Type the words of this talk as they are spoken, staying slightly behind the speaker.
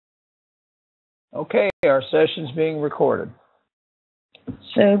Okay, our session's being recorded.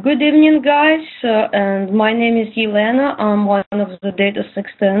 So good evening, guys, and my name is Yelena. I'm one of the Data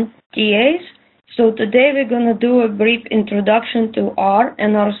 610 TAs. So today we're going to do a brief introduction to R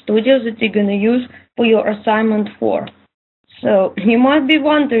and RStudio that you're going to use for your assignment 4. So you might be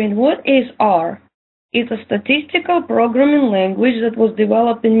wondering, what is R? It's a statistical programming language that was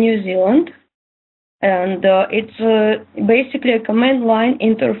developed in New Zealand, and it's basically a command line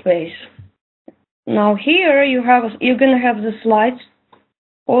interface. Now here you're going to have the slides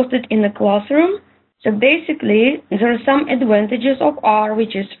posted in the classroom. So basically, there are some advantages of R,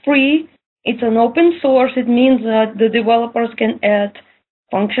 which is free. It's an open source. It means that the developers can add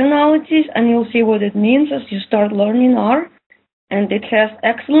functionalities, and you'll see what it means as you start learning R. And it has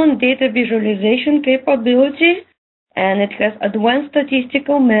excellent data visualization capability, and it has advanced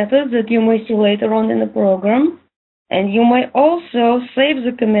statistical methods that you may see later on in the program. And you may also save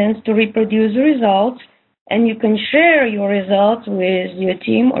the commands to reproduce the results, and you can share your results with your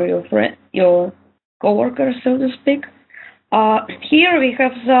team or your friend, your coworkers, so to speak. Here we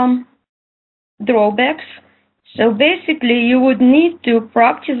have some drawbacks. So basically, you would need to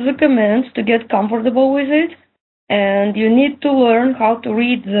practice the commands to get comfortable with it, and you need to learn how to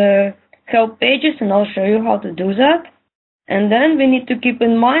read the help pages, and I'll show you how to do that. And then we need to keep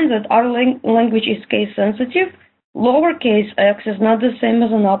in mind that our language is case sensitive. Lowercase x is not the same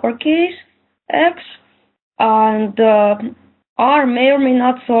as an uppercase x, and R may or may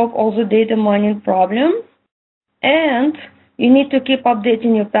not solve all the data mining problem, and you need to keep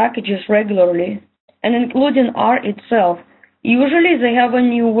updating your packages regularly, and including R itself. Usually they have a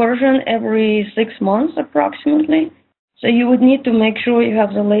new version every 6 months approximately, so you would need to make sure you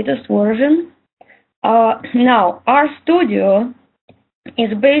have the latest version. Now, RStudio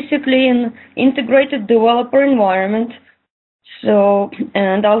is basically an integrated developer environment.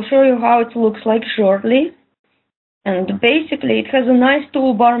 And I'll show you how it looks like shortly. And basically, it has a nice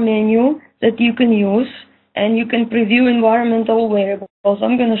toolbar menu that you can use, and you can preview environmental variables.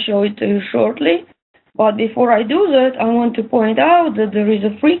 I'm going to show it to you shortly. But before I do that, I want to point out that there is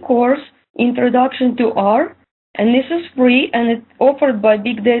a free course, Introduction to R, and this is free, and it's offered by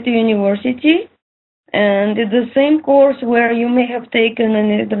Big Data University. And it's the same course where you may have taken an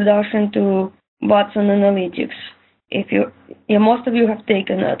introduction to Watson Analytics. Most of you have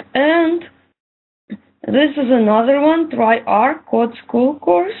taken it. And this is another one, Try R Code School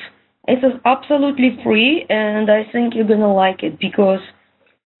course. It is absolutely free, and I think you're gonna like it because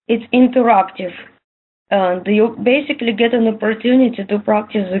it's interactive. And you basically get an opportunity to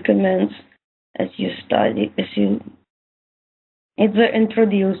practice the commands as you study, it's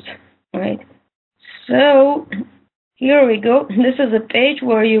introduced, right? So here we go. This is a page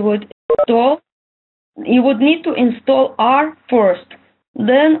where you would need to install R first,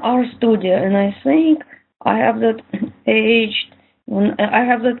 then RStudio, and I think I have that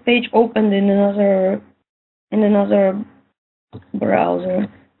page opened in another browser.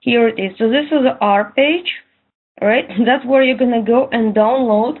 Here it is. So this is the R page, right? That's where you're gonna go and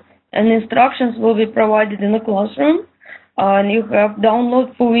download, and instructions will be provided in the classroom. And you have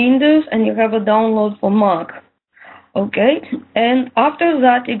download for Windows, and you have a download for Mac. Okay, and after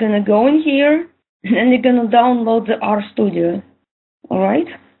that, you're gonna go in here, and you're gonna download the RStudio. All right.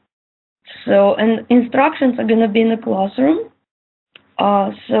 So, and instructions are gonna be in the classroom.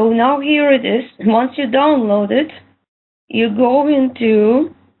 So now here it is. Once you download it, you go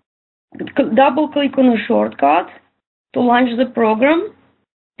into double click on a shortcut to launch the program.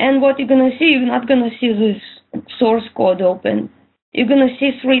 And what you're gonna see, you're not gonna see this source code open. You're gonna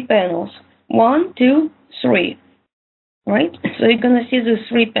see 3 panels. 1, 2, 3. Right? So you're gonna see the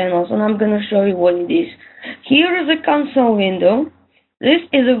 3 panels, and I'm gonna show you what it is. Here is a console window. This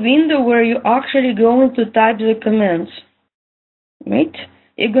is a window where you're actually going to type the commands. Right?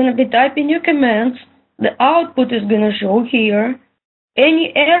 You're gonna be typing your commands. The output is gonna show here.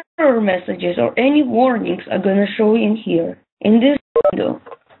 Any error messages or any warnings are gonna show in here, in this window.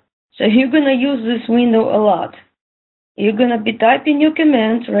 So you're gonna use this window a lot. You're gonna be typing your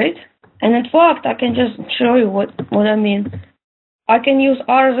commands, right? And in fact, I can just show you what I mean. I can use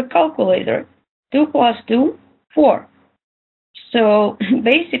R as a calculator. 2 plus 2, 4. So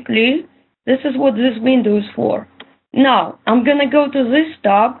basically, this is what this window is for. Now, I'm gonna go to this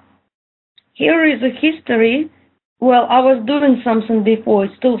tab. Here is a history. Well, I was doing something before.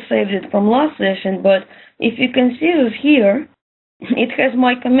 It still saved it from last session, but if you can see this here, it has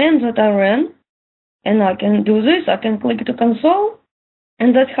my commands that I ran, and I can do this. I can click to console,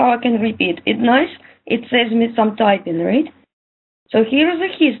 and that's how I can repeat. It's nice. It saves me some typing, right? So here's the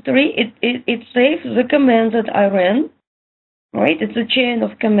history. It saves the commands that I ran, right? It's a chain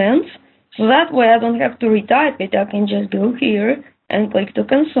of commands. So that way I don't have to retype it. I can just go here and click to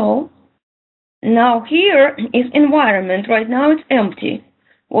console. Now here is environment. Right now it's empty.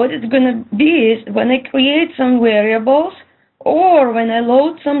 What it's going to be is when I create some variables or when I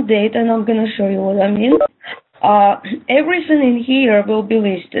load some data, and I'm going to show you what I mean, everything in here will be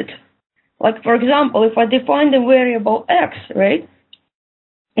listed. Like, for example, if I define the variable x, right,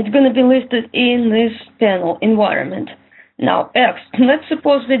 it's going to be listed in this panel, environment. Now, x, let's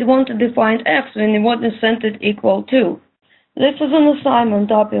suppose we want to define x when we want to set it equal to. This is an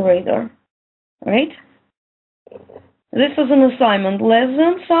assignment operator, right? This is an assignment, less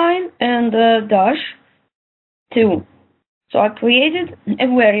than sign and dash 2. So I created a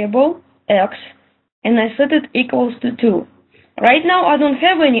variable, x, and I set it equals to 2. Right now I don't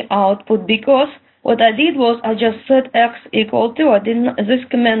have any output because what I did was I just set x equal to. This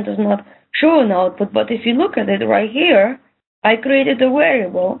command does not show an output, but if you look at it right here, I created a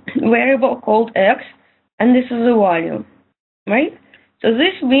variable called x, and this is a value, right? So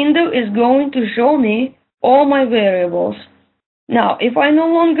this window is going to show me all my variables. Now, if I no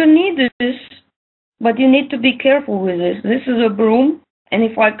longer need this, but you need to be careful with this. This is a broom, and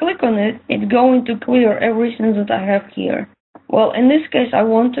if I click on it, it's going to clear everything that I have here. Well, in this case, I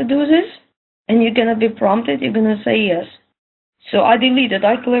want to do this, and you're going to be prompted. You're going to say yes. So I deleted,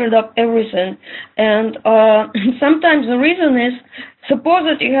 I cleared up everything. And sometimes the reason is, suppose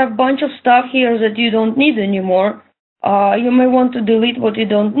that you have a bunch of stuff here that you don't need anymore. You may want to delete what you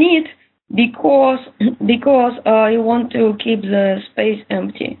don't need because you want to keep the space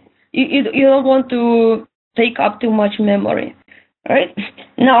empty. You don't want to take up too much memory. Right?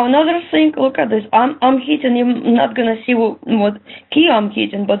 Now another thing, look at this. I'm hitting, you're not gonna see what key I'm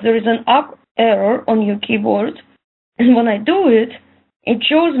hitting, but there is an up error on your keyboard. And when I do it, it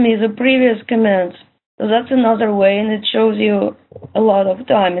shows me the previous commands. So that's another way, and it shows you a lot of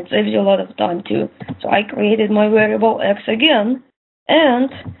time. It saves you a lot of time too. So I created my variable x again, and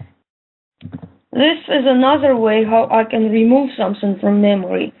this is another way how I can remove something from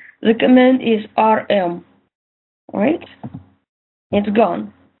memory. The command is rm, right? It's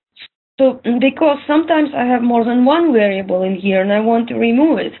gone. So because sometimes I have more than one variable in here and I want to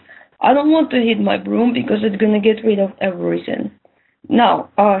remove it, I don't want to hit my broom because it's going to get rid of everything. Now,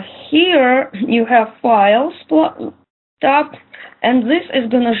 here you have files tab, and this is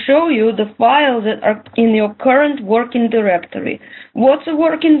going to show you the files that are in your current working directory. What's a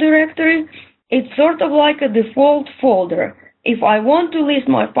working directory? It's sort of like a default folder. If I want to list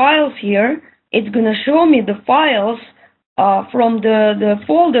my files here, it's going to show me the files from the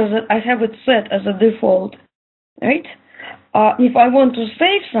folder that I have it set as a default, right? If I want to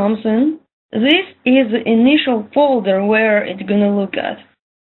save something, this is the initial folder where it's going to look at,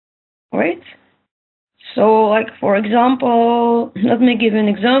 right? So, like, for example, let me give you an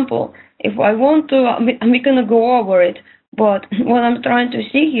example. If I want to, we're going to go over it, but what I'm trying to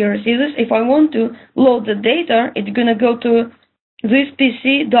see here, see this? If I want to load the data, it's going to go to this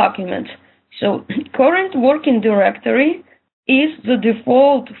PC document. So, current working directory is the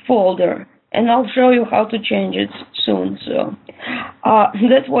default folder, and I'll show you how to change it soon. So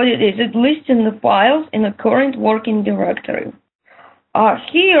that's what it is. It lists in the files in the current working directory.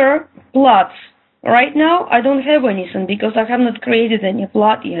 Here, plots. Right now, I don't have anything because I have not created any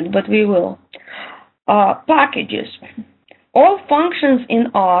plot yet, but we will. Packages. All functions in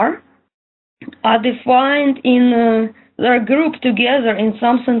R are defined in, they're grouped together in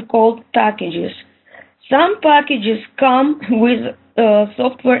something called packages. Some packages come with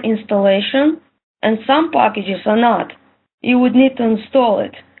software installation, and some packages are not. You would need to install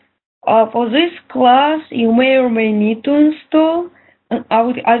it. For this class, you may or may need to install. I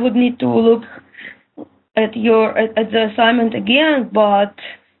would need to look at the assignment again, but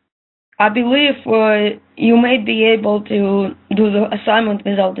I believe you may be able to do the assignment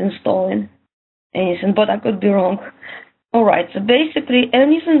without installing anything, but I could be wrong. Alright, so basically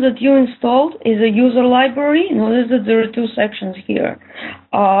anything that you installed is a user library. Notice that there are two sections here.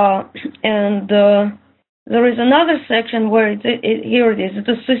 And there is another section where here it is, it's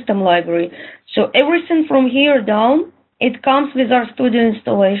a system library. So everything from here down, it comes with RStudio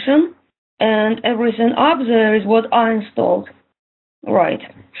installation, and everything up there is what I installed. Right.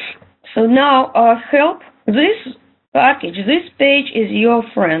 So now, help, this package, this page is your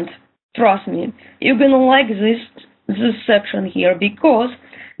friend. Trust me, you're gonna like this section here, because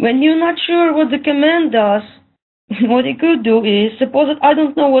when you're not sure what the command does, what you could do is, suppose that I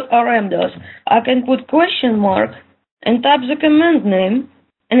don't know what rm does, I can put question mark and type the command name,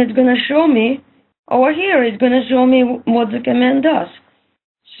 and it's going to show me, over here, it's going to show me what the command does.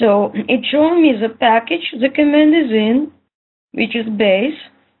 So it's showing me the package the command is in, which is base,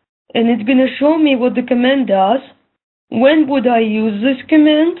 and it's going to show me what the command does, when would I use this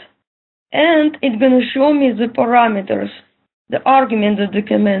command, and it's going to show me the parameters, the argument that the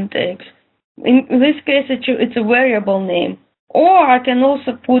command takes. In this case, it's a variable name. Or I can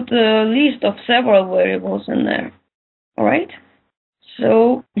also put a list of several variables in there. All right?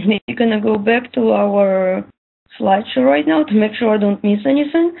 So we're going to go back to our slideshow right now to make sure I don't miss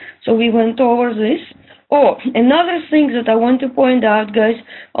anything. So we went over this. Oh, another thing that I want to point out, guys,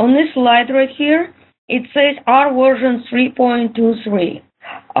 on this slide right here, it says R version 3.23.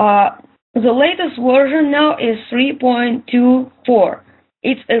 The latest version now is 3.24.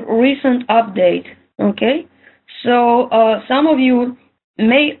 It's a recent update, okay? So some of you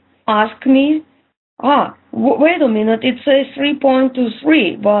may ask me, wait a minute, it says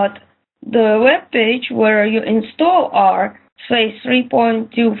 3.23, but the web page where you install R says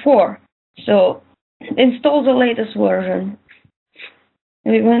 3.24. So install the latest version.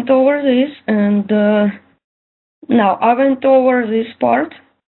 We went over this, and now I went over this part,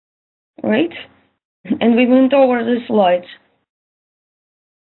 right? And we went over the slides.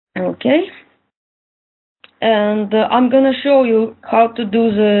 Okay. And I'm going to show you how to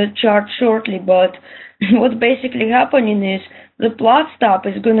do the chart shortly, but what's basically happening is the plot stop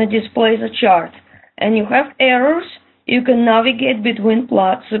is going to display the chart. And you have arrows. You can navigate between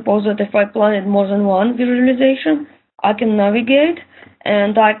plots. Suppose that if I plotted more than one visualization, I can navigate,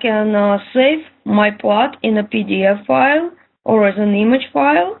 and I can save my plot in a PDF file or as an image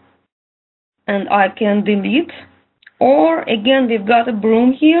file, and I can delete. Or again, we've got a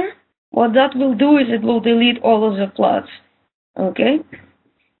broom here. What that will do is it will delete all of the plots. Okay?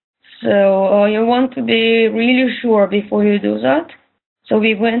 So you want to be really sure before you do that. So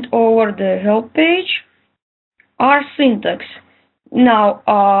we went over the help page. R syntax. Now,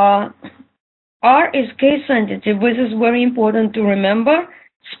 R is case sensitive. This is very important to remember.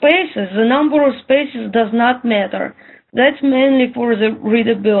 Spaces, the number of spaces does not matter. That's mainly for the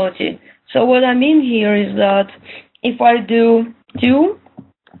readability. So what I mean here is that if I do 2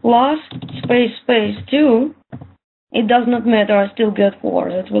 plus space 2, it does not matter. I still get 4.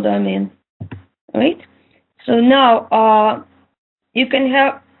 That's what I mean. Right? So now you can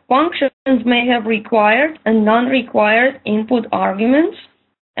have functions may have required and non-required input arguments,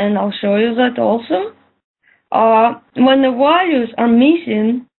 and I'll show you that also. When the values are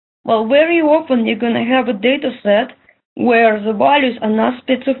missing, well, very often you're going to have a data set where the values are not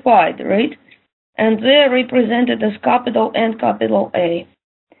specified, right? And they're represented as capital N, capital A.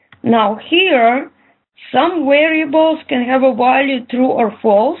 Now here, some variables can have a value true or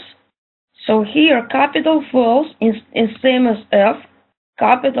false. So here, capital false is same as F.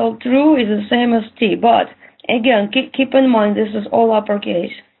 Capital true is the same as T. But again, keep in mind this is all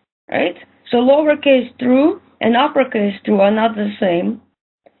uppercase, right? So lowercase true and uppercase true are not the same.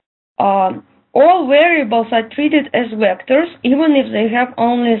 All variables are treated as vectors, even if they have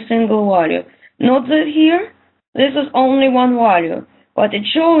only a single value. Note that here, this is only one value, but it's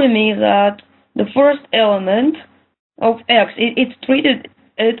showing me that the first element of X, it's treated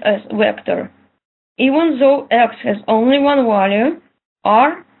it as vector. Even though X has only one value,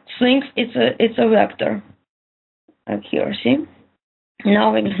 R thinks it's a vector. Like here, see?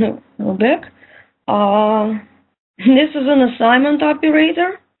 Now we're gonna go back. This is an assignment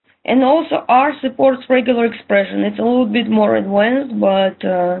operator, and also R supports regular expression. It's a little bit more advanced, but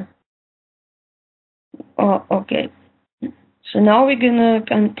okay. So now we're gonna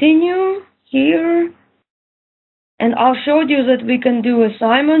continue here, and I'll show you that we can do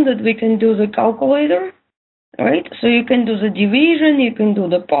assignment, that we can do the calculator. Right, so you can do the division, you can do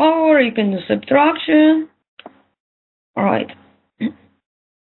the power, you can do subtraction. All right.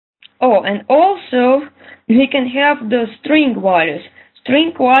 Oh, and also we can have the string values.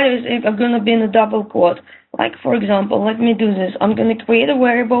 String values are going to be in a double quote. Like, for example, let me do this. I'm going to create a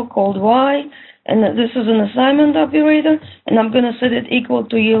variable called y, and this is an assignment operator, and I'm going to set it equal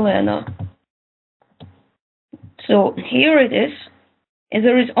to Yelena. So here it is, and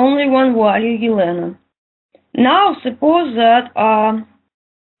there is only one value, Yelena. Now, suppose that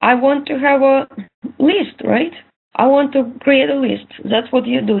I want to have a list, right? I want to create a list. That's what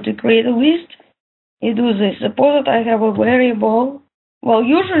you do. To create a list, you do this. Suppose that I have a variable. Well,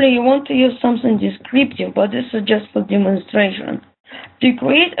 usually you want to use something descriptive, but this is just for demonstration. To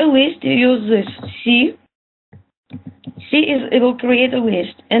create a list, you use this C. It will create a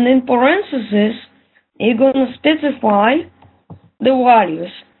list. And in parentheses, you're going to specify the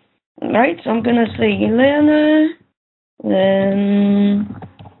values. Right, so I'm gonna say Elena, then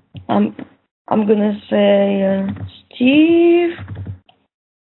I'm gonna say Steve.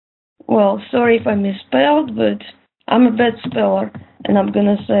 Well, sorry if I misspelled, but I'm a bad speller. and I'm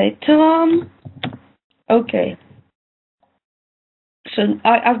gonna say Tom. Okay. So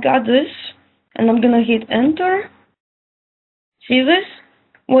I've got this, and I'm gonna hit enter. See this?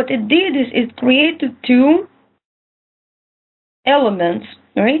 What it did is it created two elements,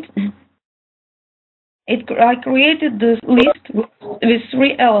 right? I created this list with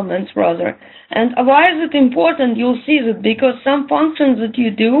three elements, rather. And why is it important? You'll see that because some functions that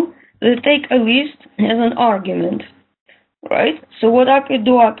you do, they take a list as an argument, right? So what I could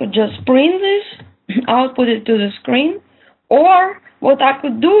do, I could just print this, output it to the screen, or what I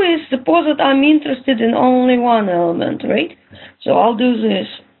could do is, suppose that I'm interested in only one element, right? So I'll do this,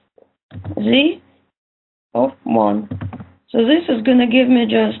 z of 1. So this is going to give me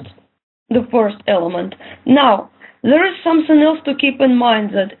just the first element. Now, there is something else to keep in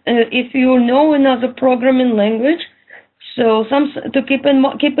mind, that if you know another programming language, so keep in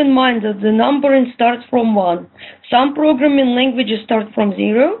mind that the numbering starts from 1. Some programming languages start from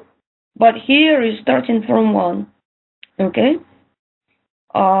 0, but here is starting from 1. Okay?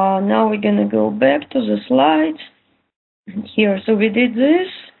 Now we're going to go back to the slides. Here, so we did this.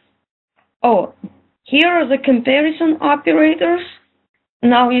 Oh, here are the comparison operators.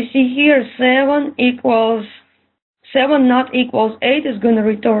 Now you see here 7 not equals 8 is going to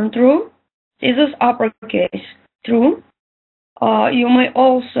return true. This is uppercase, true. You may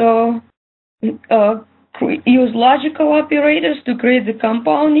also use logical operators to create the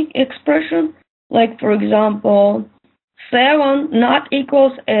compounding expression, like for example 7 not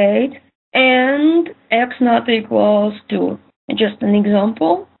equals 8 and x not equals 2. Just an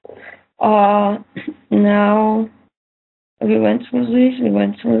example. Now we went through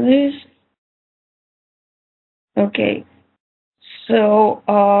this. Okay. So,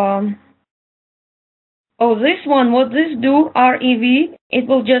 this one, what this do, REV, it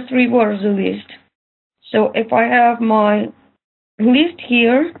will just reverse the list. So if I have my list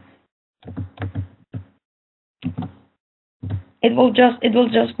here, it will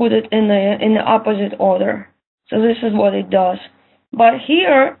just put it in the opposite order. So this is what it does. But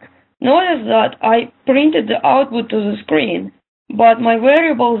here, notice that I printed the output to the screen, but my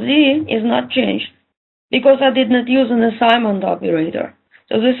variable z is not changed because I did not use an assignment operator.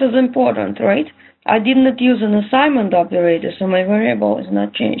 So this is important, right? I did not use an assignment operator, so my variable is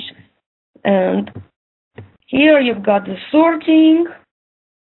not changed. And here you've got the sorting,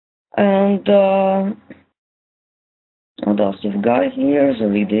 and what else you've got here? So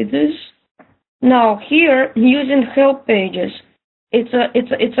we did this. Now here, using help pages, it's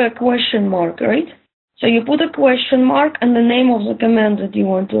a question mark, right? So you put a question mark and the name of the command that you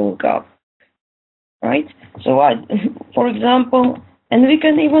want to look up, right? So for example, and we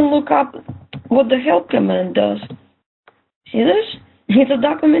can even look up what the help command does. See this? It's a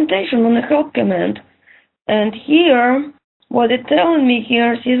documentation on the help command. And here, what it's telling me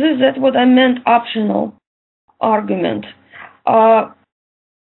here, see this? That's what I meant, optional argument.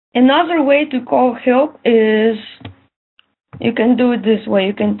 Another way to call help is, you can do it this way.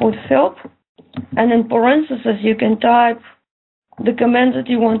 You can put help, and in parentheses you can type the command that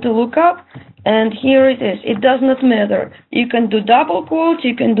you want to look up, and here it is. It does not matter. You can do double quotes,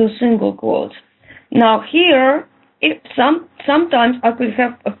 you can do single quotes. Now here, sometimes I could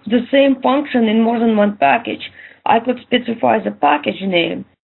have the same function in more than one package. I could specify the package name,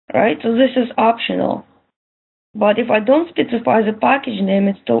 right? So this is optional. But if I don't specify the package name,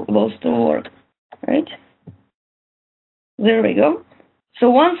 it will still work, right? There we go. So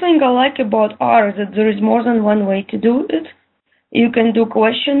one thing I like about R is that there is more than one way to do it. You can do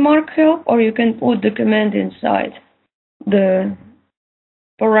question mark help, or you can put the command inside the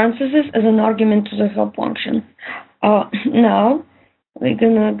parentheses as an argument to the help function. Now, we're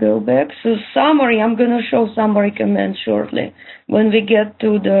gonna go back. So summary, I'm gonna show summary commands shortly when we get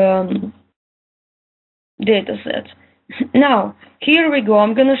to the data set. Now, here we go.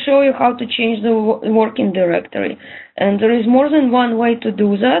 I'm going to show you how to change the working directory. And there is more than one way to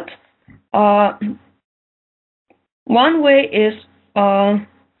do that. One way is,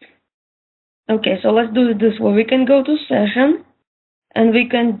 okay, so let's do it this way. We can go to session, and we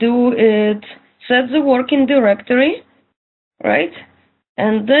can do it, set the working directory, right?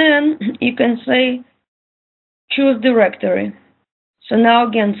 And then you can say, choose directory. So now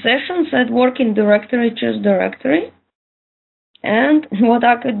again, session, set working directory, choose directory. And what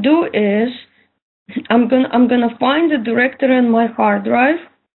I could do is, I'm gonna find the directory on my hard drive,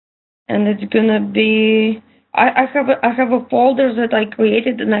 and it's gonna be, I have a folder that I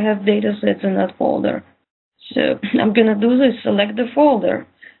created, and I have data sets in that folder. So I'm gonna do this, select the folder,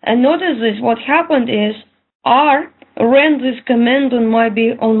 and notice this. What happened is R ran this command on my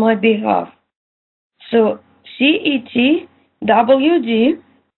behalf. So CET WD,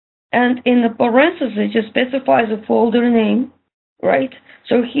 and in the parentheses you specify the folder name, right?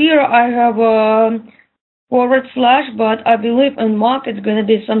 So here I have a /, but I believe in Mac it's going to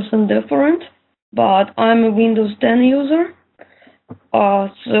be something different, but I'm a Windows 10 user.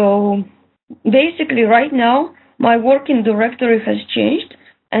 So basically right now my working directory has changed,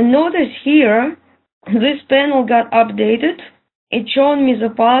 and notice here this panel got updated. It's showing me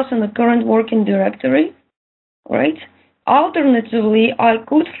the files in the current working directory, right? Alternatively, I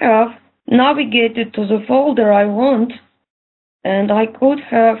could have navigated to the folder I want, and I could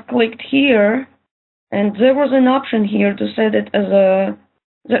have clicked here, and there was an option here to set it as a,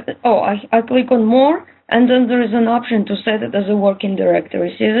 I click on more, and then there is an option to set it as a working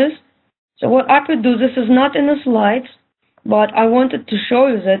directory. See this? So what I could do, this is not in the slides, but I wanted to show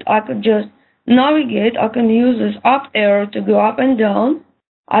you that I could just navigate. I can use this up arrow to go up and down.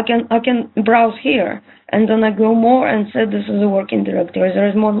 I can browse here, and then I go more and say this is a working directory. There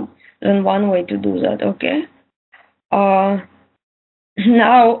is more than one way to do that, okay?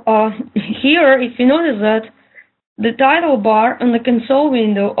 Now, here, if you notice that the title bar on the console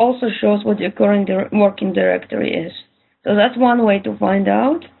window also shows what your current working directory is. So that's one way to find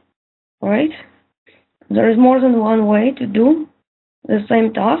out, right? There is more than one way to do the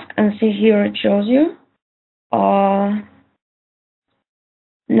same task, and see here it shows you.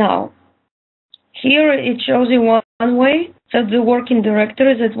 Now, here it shows you one way, so the working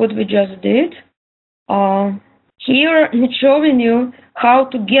directory, that's what we just did. Here it's showing you how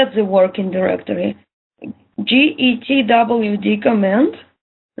to get the working directory. getwd command.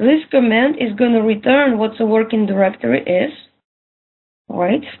 This command is going to return what the working directory is,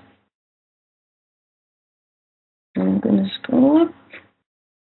 right? I'm going to scroll up.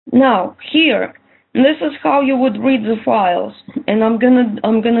 Now, here, this is how you would read the files, and I'm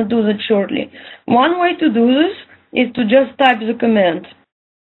gonna do that shortly. One way to do this is to just type the command,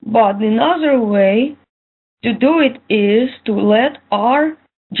 but another way to do it is to let R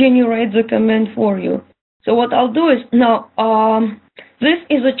generate the command for you. So what I'll do is, now, this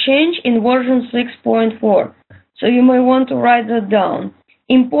is a change in version 6.4, so you may want to write that down.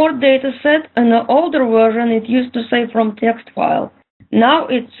 Import dataset. In the older version, it used to say from text file. Now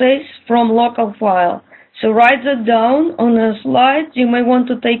it says from local file. So write that down on the slides. You may want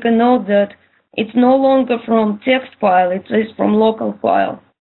to take a note that it's no longer from text file, it says from local file.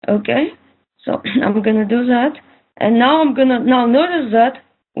 Okay? So I'm gonna do that. And now now notice that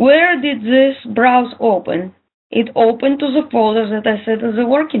where did this browse open? It opened to the folder that I set as a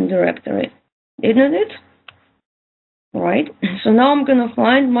working directory, didn't it? Right. So now I'm gonna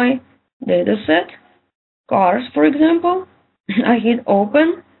find my dataset, cars, for example. I hit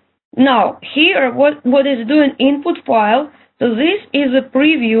open. Now here, what is doing input file? So this is a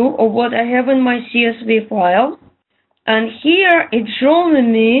preview of what I have in my CSV file, and here it's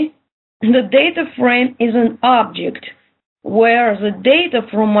showing me the data frame is an object where the data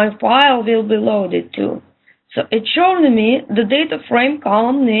from my file will be loaded to. So it's showing me the data frame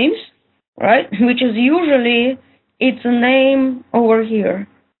column names, right? Which is usually, it's a name over here.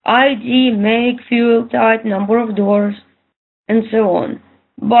 ID, make, fuel type, number of doors, and so on.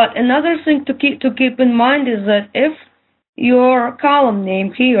 But another thing to keep in mind is that if your column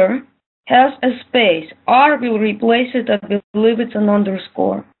name here has a space, R will replace it. I believe it's an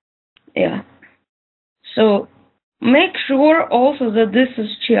underscore. Yeah. So make sure also that this is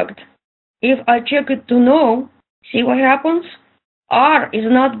checked. If I check it to no, see what happens? R is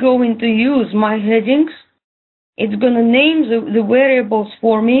not going to use my headings. It's going to name the variables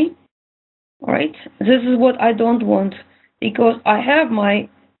for me. Right? This is what I don't want, because I have my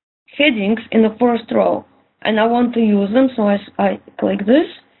headings in the first row and I want to use them, so I click this.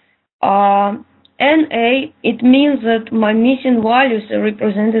 NA, it means that my missing values are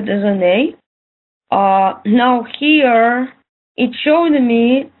represented as an A. Now here it's showing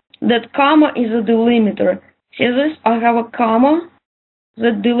me that comma is a delimiter. See this? I have a comma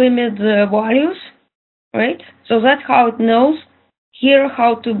that delimits the values, right? So that's how it knows here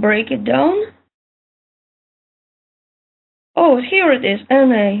how to break it down. Oh, here it is,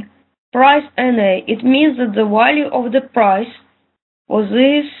 NA, price NA. It means that the value of the price for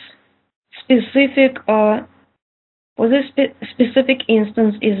this specific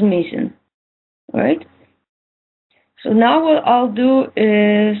instance is missing, right? So now what I'll do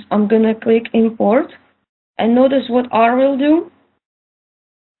is I'm gonna click import, and notice what R will do.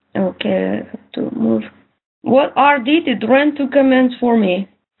 Okay, I have to move. What R did, it ran two commands for me.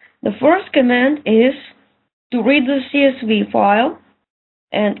 The first command is to read the CSV file,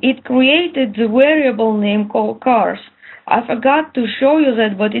 and it created the variable name called cars. I forgot to show you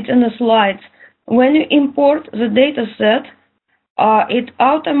that, but it's in the slides. When you import the data set, it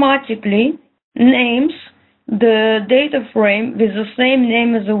automatically names the data frame with the same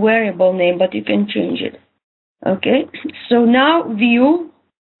name as the variable name, but you can change it. Okay, so now view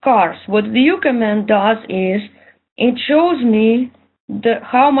cars. What view command does is it shows me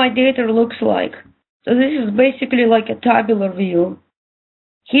how my data looks like. So this is basically like a tabular view.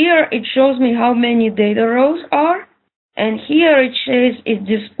 Here it shows me how many data rows are, and here it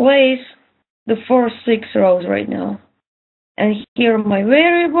displays the first 6 rows right now. And here are my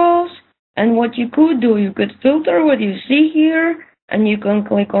variables, and what you could do, you could filter what you see here, and you can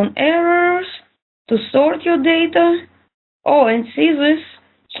click on errors to sort your data. Oh, and see this?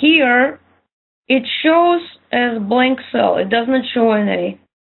 Here, it shows as blank cell. It does not show an A.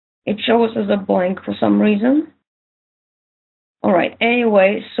 It shows as a blank for some reason. All right,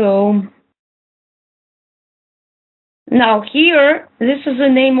 anyway, so now here, this is the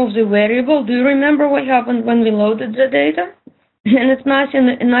name of the variable. Do you remember what happened when we loaded the data? And it's nice in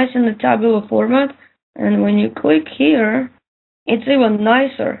the tabular format. And when you click here, it's even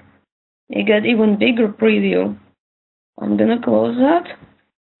nicer. You get even bigger preview. I'm gonna close that.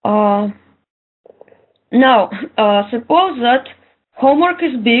 Now, suppose that homework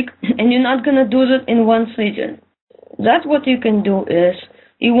is big and you're not gonna do that in one sitting. That's what you can do is,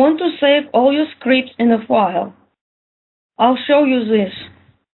 you want to save all your scripts in a file. I'll show you this.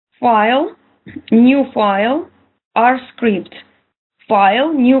 File, new file, rscript.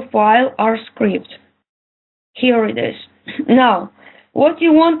 File, new file, rscript. Here it is. Now, what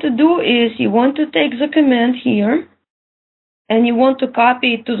you want to do is, you want to take the command here, and you want to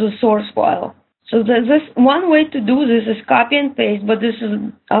copy it to the source file. So this one way to do this is copy and paste, but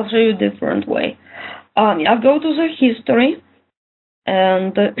I'll show you a different way. I'll go to the history,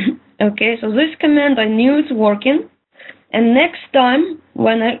 and okay, so this command, I knew it's working, and next time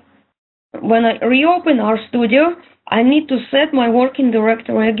when I reopen RStudio, I need to set my working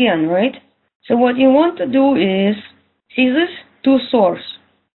directory again, right? So what you want to do is, see this, to source.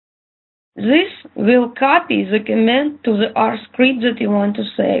 This will copy the command to the rscript that you want to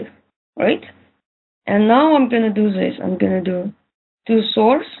save, right? And now I'm gonna do this. I'm gonna do to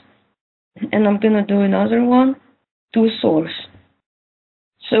source, and I'm gonna do another one, to source.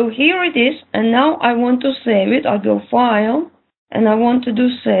 So here it is, and now I want to save it. I'll go File, and I want to do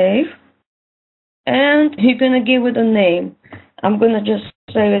Save, and you're gonna give it a name. I'm gonna just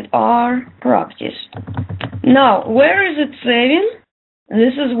save it rpractice. Now, where is it saving?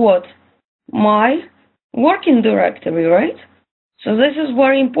 This is what? My working directory, right? So this is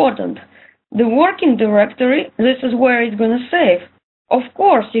very important. The working directory, this is where it's gonna save. Of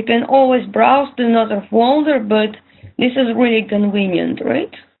course, you can always browse to another folder, but this is really convenient,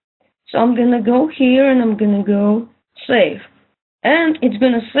 right? So I'm gonna go here and I'm gonna go Save. And it's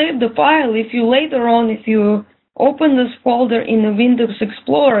gonna save the file. If you later on, if you open this folder in the Windows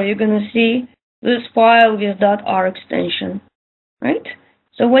Explorer, you're gonna see this file with .r extension, right?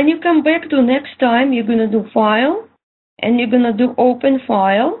 So when you come back to next time, you're gonna do File, and you're gonna do Open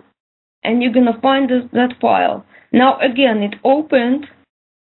File, and you're gonna find that file. Now again, it opened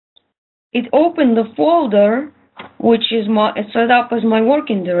the folder, which is it's set up as my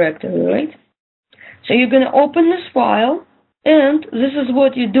working directory, right? So you're gonna open this file, and this is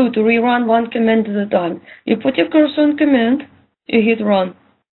what you do to rerun one command at a time. You put your cursor on command, you hit run.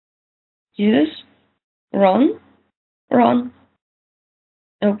 See this? Run, run.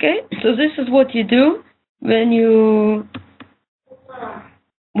 Okay, so this is what you do when you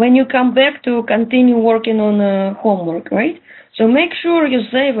come back to continue working on homework, right? So make sure you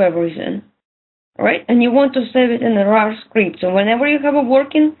save everything, right? And you want to save it in a RAR script. So whenever you have a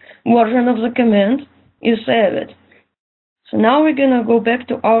working version of the command, you save it. So now we're gonna go back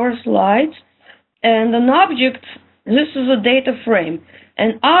to our slides, and an object, this is a data frame.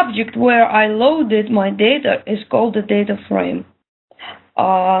 An object where I loaded my data is called the data frame.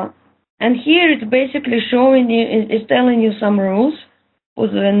 And here it's basically showing you, it's telling you some rules for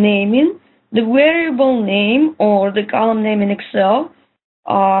the naming. The variable name or the column name in Excel,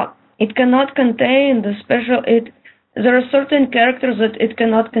 it cannot contain there are certain characters that it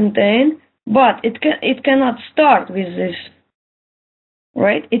cannot contain, but it cannot start with this,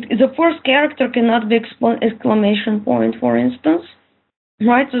 right? The first character cannot be exclamation point, for instance,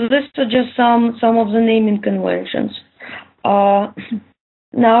 right? So this is just some of the naming conventions.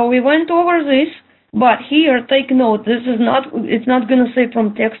 Now we went over this, but here take note, it's not going to say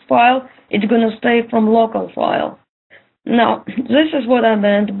from text file, it's going to say from local file. Now, this is what I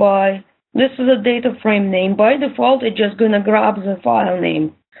meant by, this is a data frame name. By default, it's just going to grab the file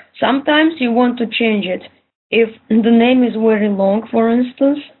name. Sometimes you want to change it. If the name is very long, for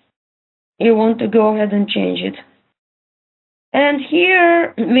instance, you want to go ahead and change it. And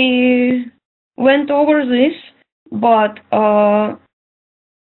here we went over this, but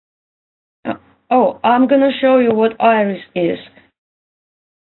I'm gonna show you what iris is.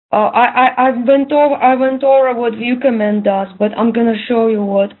 I went over what view command does, but I'm gonna show you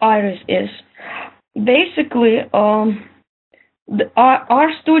what iris is. Basically, our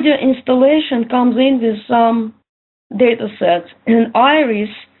RStudio installation comes in with some data sets, and iris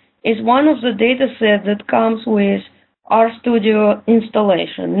is one of the data sets that comes with RStudio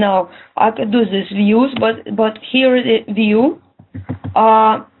installation. Now, I could do this views, but here is view.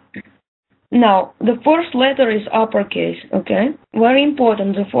 Now, the first letter is uppercase, okay? Very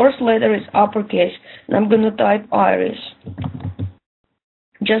important, the first letter is uppercase, and I'm gonna type iris,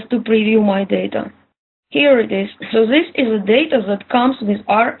 just to preview my data. Here it is. So this is the data that comes with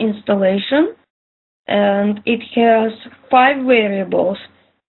our installation, and it has 5 variables.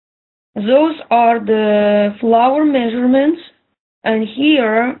 Those are the flower measurements, and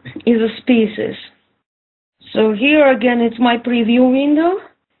here is a species. So here again, it's my preview window,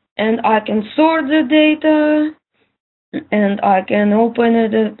 and I can sort the data, and I can open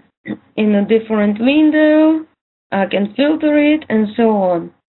it in a different window, I can filter it, and so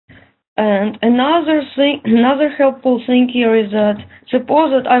on. And another helpful thing here is that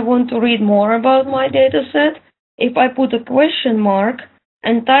suppose that I want to read more about my data set. If I put a question mark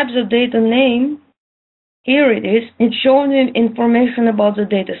and type the data name, here it is, it's showing me information about the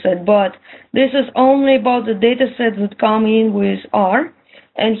data set, but this is only about the data sets that come in with R.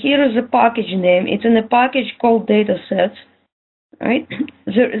 And here is the package name. It's in a package called datasets, right?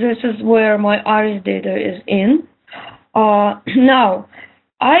 This is where my iris data is in. Now,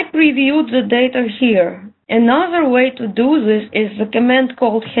 I previewed the data here. Another way to do this is the command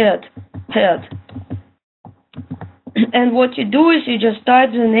called head. And what you do is you just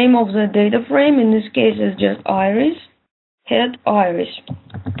type the name of the data frame. In this case, it's just iris, head iris.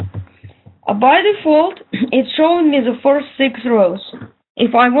 By default, it's showing me the first 6 rows.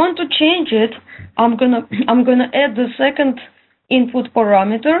 If I want to change it, I'm gonna add the second input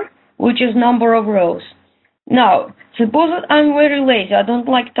parameter, which is number of rows. Now, suppose that I'm very lazy, I don't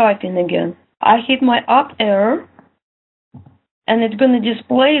like typing again. I hit my up arrow, and it's gonna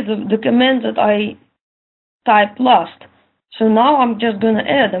display the command that I typed last. So now I'm just gonna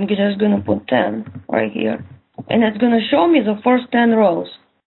add, I'm just gonna put 10 right here. And it's gonna show me the first 10 rows,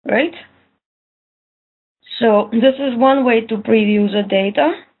 right? So this is one way to preview the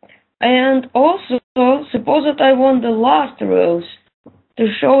data. And also, suppose that I want the last rows.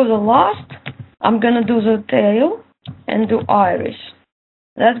 To show the last, I'm gonna do the tail and do iris.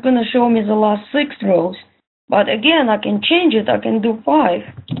 That's gonna show me the last 6 rows. But again, I can change it, I can do 5,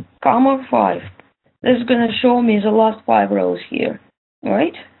 comma 5. This is gonna show me the last 5 rows here,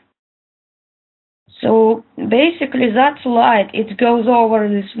 right? So basically that slide, it goes over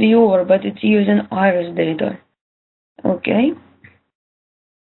this viewer, but it's using iris data. Okay.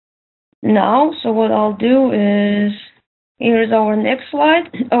 Now, so what I'll do is, here's our next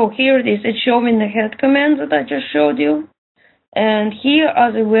slide. Oh, here it is. It's showing the head command that I just showed you. And here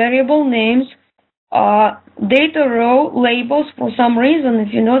are the variable names. Data row labels, for some reason,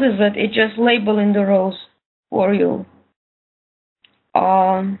 if you notice that, it's just labeling the rows for you.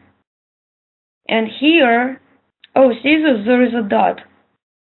 And here, oh, see this, there is a dot,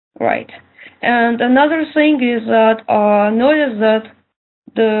 right? And another thing is that, notice that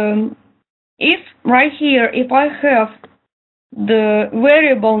if right here, if I have the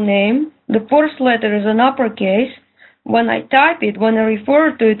variable name, the first letter is an uppercase, when I type it, when I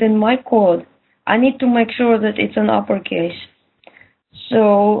refer to it in my code, I need to make sure that it's an uppercase.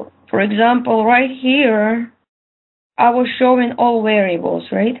 So, for example, right here, I was showing all variables,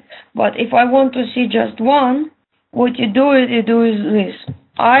 right? But if I want to see just one, what you do is this,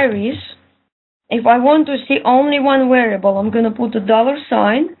 iris. If I want to see only one variable, I'm going to put a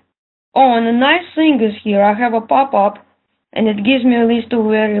 $sign. Oh, and a nice thing is here, I have a pop-up, and it gives me a list of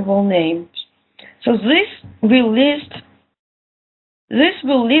variable names. So this will list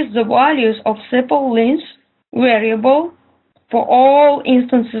the values of sepal_length variable for all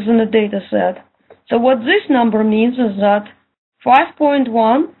instances in the data set. So what this number means is that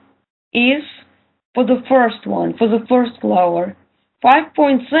 5.1 is for the first one, for the first flower.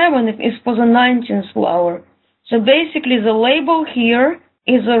 5.7 is for the 19th flower. So basically the label here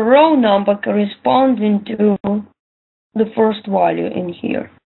is a row number corresponding to the first value in here.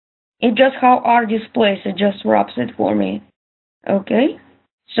 It's just how R displays, it just wraps it for me. Okay?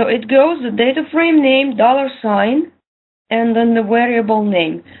 So it goes the data frame name, $sign, and then the variable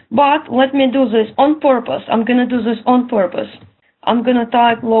name. But let me do this on purpose. I'm going to do this on purpose. I'm going to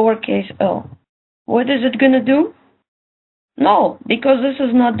type lowercase l. What is it going to do? No, because this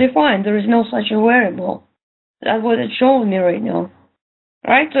is not defined. There is no such a variable. That's what it's showing me right now.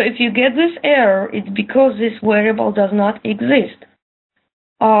 Right? So if you get this error, it's because this variable does not exist.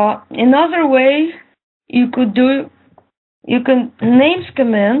 Another way you could do, names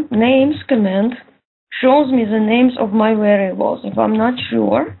command shows me the names of my variables. If I'm not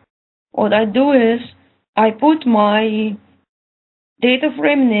sure, what I do is I put my data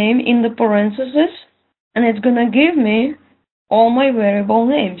frame name in the parentheses, and it's gonna give me all my variable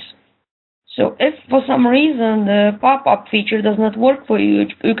names. So if for some reason the pop-up feature does not work for you,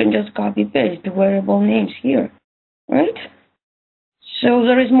 you can just copy-paste the variable names here, right? So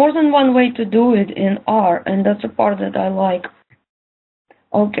there is more than one way to do it in R, and that's a part that I like.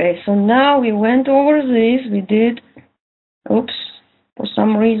 Okay, so now we went over this, we did, oops, for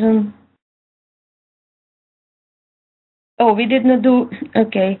some reason, oh, we did not do,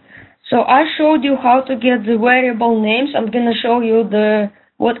 okay. So I showed you how to get the variable names. I'm gonna show you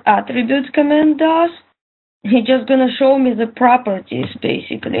what attributes command does. It's just gonna show me the properties,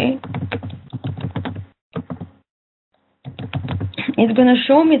 basically. It's gonna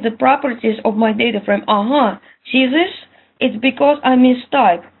show me the properties of my data frame. See this? It's because I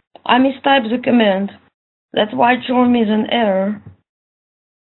mistyped. I mistyped the command. That's why it's showing me an error.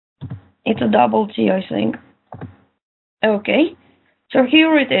 It's a double T, I think. Okay. So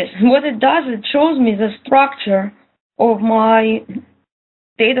here it is. What it does, it shows me the structure of my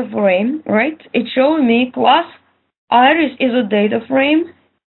data frame, right? It's showing me class iris is a data frame,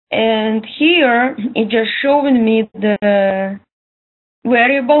 and here it's just showing me the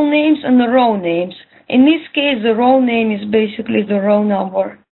variable names and the row names. In this case, the row name is basically the row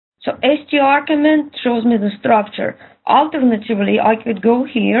number. So str command shows me the structure. Alternatively, I could go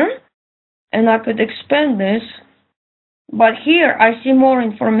here and I could expand this, but here I see more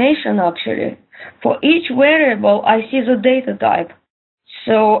information actually. For each variable, I see the data type.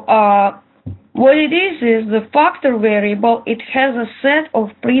 So what it is the factor variable, it has a set of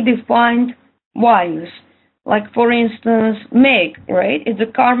predefined values. Like for instance, make, right? It's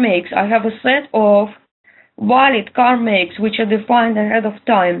a car makes. I have a set of valid car makes which are defined ahead of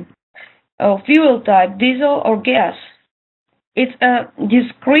time. Fuel type, diesel or gas. It's a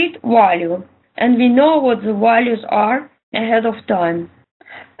discrete value, and we know what the values are ahead of time.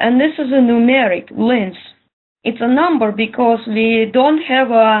 And this is a numeric, length. It's a number because we don't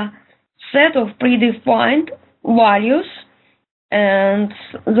have a set of predefined values, and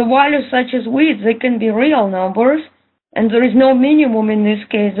the values such as width, they can be real numbers, and there is no minimum in this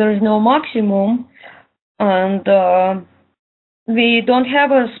case, there is no maximum, and we don't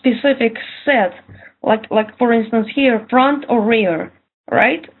have a specific set, like for instance here, front or rear,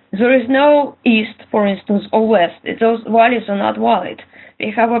 right? There is no east, for instance, or west. Those values are not valid.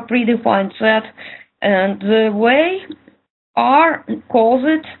 We have a predefined set, and the way R calls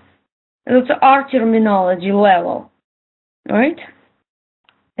it, it's R terminology, level, right?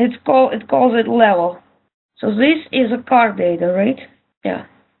 It calls it level. So this is a car data, right? Yeah,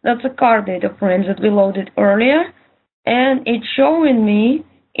 that's a car data frame that we loaded earlier, and it's showing me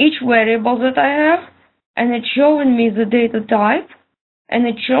each variable that I have, and it's showing me the data type, and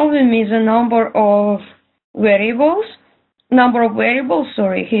it's showing me the number of variables,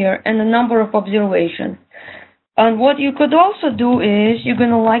 here, and the number of observation. And what you could also do is, you're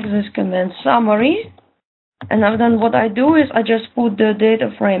gonna like this command, summary, and then what I do is I just put the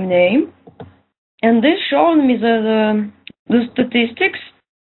data frame name, and this shows me the statistics.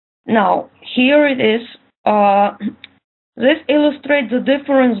 Now, here it is. This illustrates the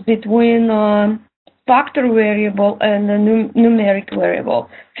difference between factor variable and the numeric variable.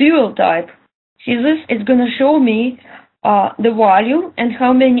 Fuel type. See this? It's going to show me the value and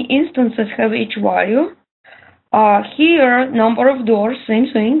how many instances have each value. Here, number of doors, same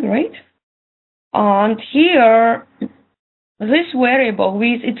thing, right? And here, this variable,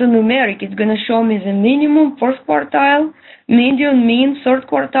 it's a numeric. It's going to show me the minimum, first quartile, median, mean, third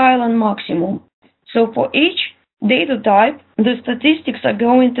quartile, and maximum. So for each data type, the statistics are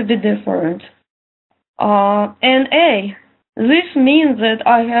going to be different. And this means that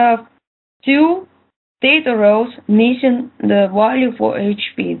I have two data rows missing the value for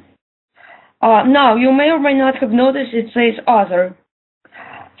HP. Now, you may or may not have noticed it says other.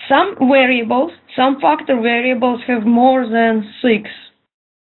 Some factor variables have more than 6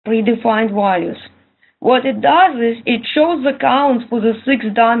 predefined values. What it does is it shows the count for the 6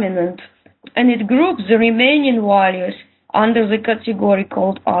 dominant, and it groups the remaining values under the category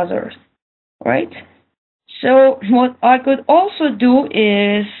called others, right? So what I could also do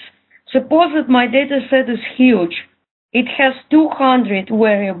is, suppose that my data set is huge. It has 200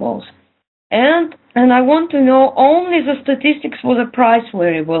 variables. And I want to know only the statistics for the price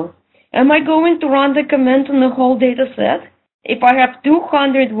variable. Am I going to run the command on the whole data set? If I have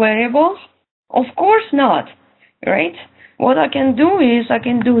 200 variables? Of course not, right? What I can do is I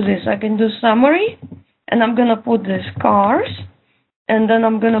can do this. I can do summary, and I'm going to put this cars, and then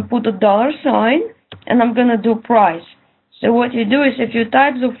I'm going to put a $sign, and I'm going to do price. So what you do is if you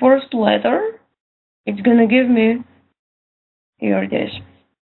type the first letter, it's going to give me, here it is,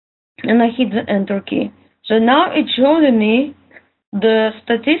 and I hit the enter key. So now it's showing me the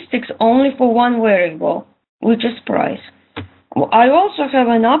statistics only for one variable, which is price. I also have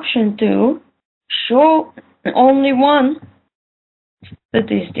an option to show only one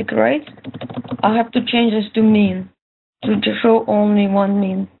statistic, right? I have to change this to mean, to show only one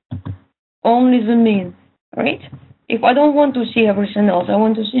mean, only the mean, right? If I don't want to see everything else, I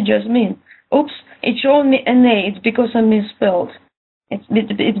want to see just mean. Oops, it showed me NA. It's because I misspelled.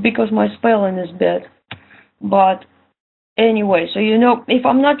 It's because my spelling is bad. But anyway, so you know, if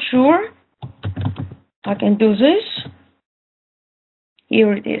I'm not sure, I can do this.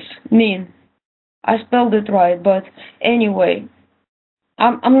 Here it is, mean. I spelled it right, but anyway,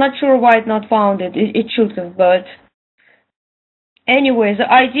 I'm not sure why it not found it. It should have, but anyway, the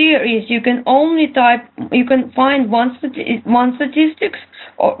idea is you can only type, you can find one statistic,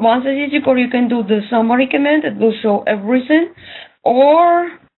 or you can do the summary command. It will show everything,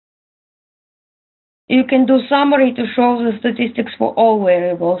 or you can do summary to show the statistics for all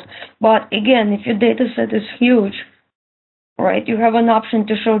variables. But again, if your data set is huge, right, you have an option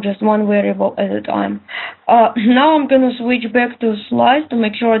to show just one variable at a time. Now I'm going to switch back to slides to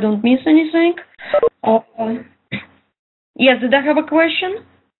make sure I don't miss anything. Yes, did I have a question?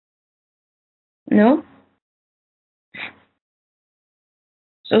 No?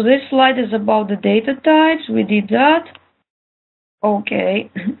 So this slide is about the data types. We did that.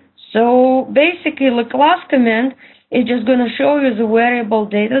 Okay. So basically, the class command is just going to show you the variable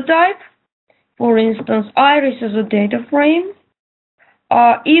data type. For instance, iris is a data frame.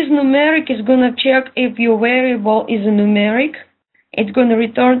 IsNumeric is going to check if your variable is a numeric. It's going to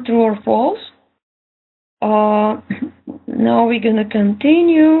return true or false. Now we're going to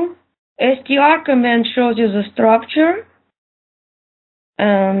continue. str command shows you the structure.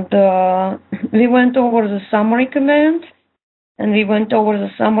 And we went over the summary command. And we went over the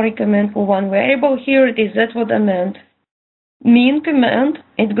summary command for one variable. Here it is, that's what I meant. Mean command,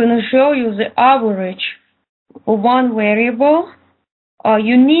 it's going to show you the average for one variable.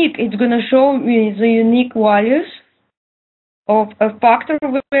 Unique, it's going to show me the unique values of a factor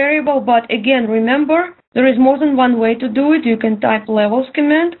of a variable. But again, remember, there is more than one way to do it. You can type levels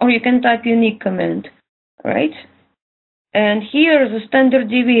command or you can type unique command, right? And here is the standard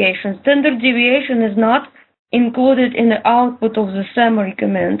deviation. Standard deviation is not included in the output of the summary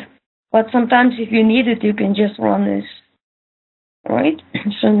command. But sometimes if you need it, you can just run this. Right?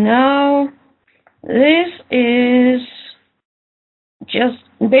 So now this is just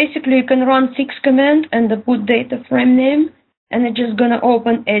basically you can run fix command and put data frame name, and it's just gonna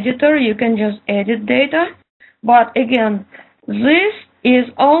open editor. You can just edit data. But again, this is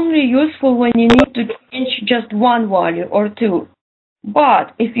only useful when you need to change just one value or two.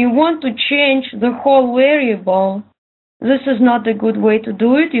 But if you want to change the whole variable, this is not a good way to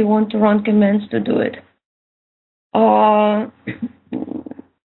do it. You want to run commands to do it.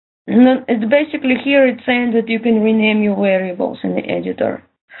 It's basically here it's saying that you can rename your variables in the editor.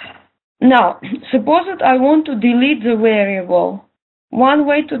 Now, suppose that I want to delete the variable. One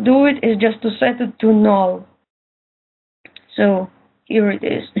way to do it is just to set it to null. So here it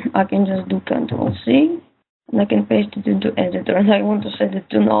is. I can just do Ctrl+C, and I can paste it into editor, and I want to set it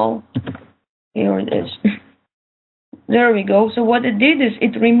to null. Here it is. There we go. So what it did is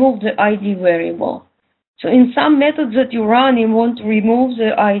it removed the ID variable. So in some methods that you run, you want to remove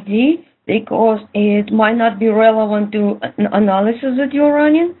the ID because it might not be relevant to an analysis that you're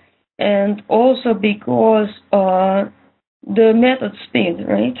running, and also because the method speed,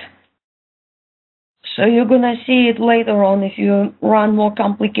 right? So you're gonna see it later on if you run more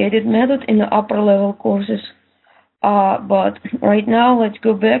complicated method in the upper level courses. But right now, let's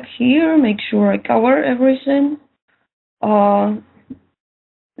go back here, make sure I cover everything. Now,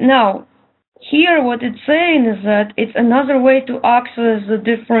 here what it's saying is that it's another way to access the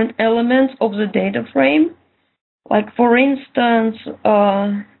different elements of the data frame. Like for instance,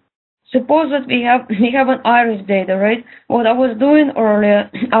 suppose that we have an iris data, right? What I was doing earlier,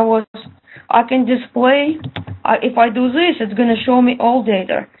 I can display, if I do this, it's going to show me all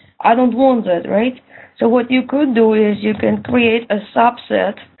data. I don't want that, right? So what you could do is you can create a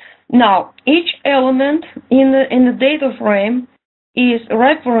subset. Now, each element in the data frame is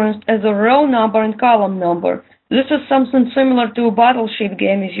referenced as a row number and column number. This is something similar to a battleship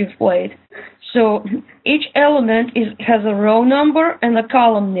game if you've played. So each element has a row number and a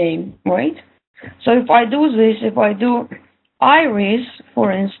column name, right? So if I do this, if I do Iris,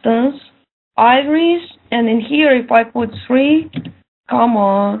 for instance, Iris, and in here if I put 3,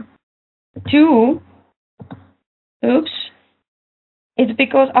 2, oops, it's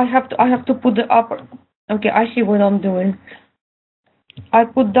because I have to put the upper. Okay, I see what I'm doing. I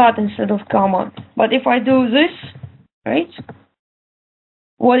put dot instead of comma. But if I do this, right,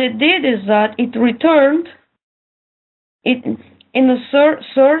 what it did is that it returned it in the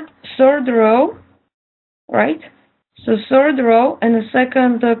third row, right? So third row and the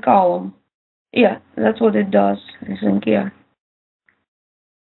second column. Yeah, that's what it does, I think, yeah.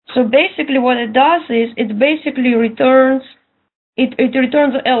 So basically what it does is it basically returns it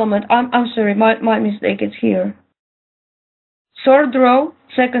returns the element. I'm sorry, my mistake, it's here. Third row,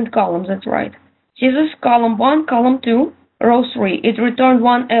 second column, that's right. This is column 1, column 2, row 3. It returned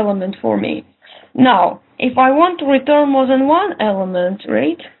one element for me. Now, if I want to return more than one element,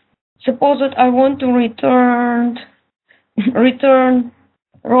 right? Suppose that I want to return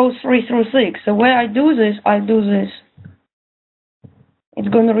rows 3 through 6. The way I do this. It's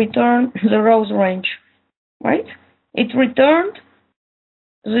going to return the rows range, right? It returned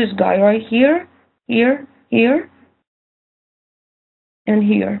this guy right here, here, here, and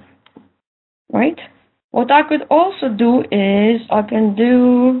here, right? What I could also do is I can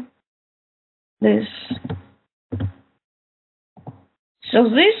do this. So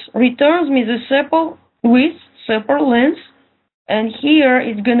this returns me the sepal width, sepal length, and here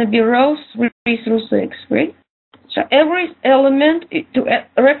it's going to be rows 3 through 6, right? So every element, to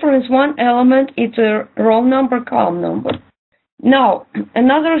reference one element, it's a row number, column number. Now,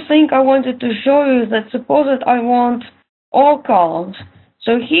 another thing I wanted to show you is that suppose that I want all columns.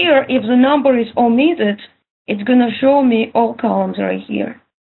 So here, if the number is omitted, it's going to show me all columns right here,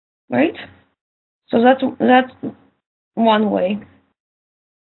 right? So that's one way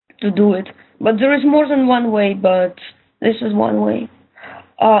to do it. But there is more than one way, but this is one way.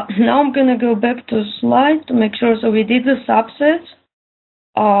 Now I'm going to go back to the slide to make sure. So we did the subsets.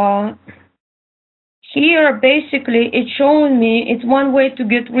 Here, basically, it's showing me it's one way to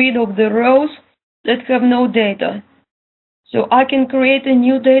get rid of the rows that have no data. So I can create a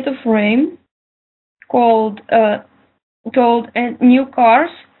new data frame called new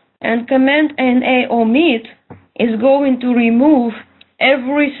cars, and command NA omit is going to remove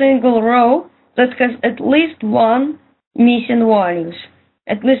every single row that has at least one missing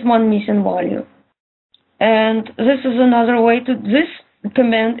value. And this is another way to, this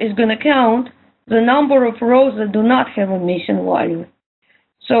command is going to count the number of rows that do not have a missing value.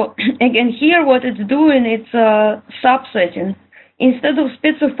 So again, here what it's doing, it's subsetting. Instead of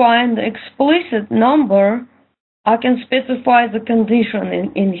specifying the explicit number, I can specify the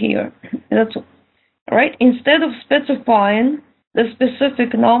condition in here. That's right. Instead of specifying the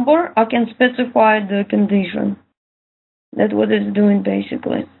specific number, I can specify the condition. That's what it's doing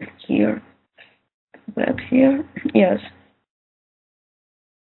basically here. Back here, yes.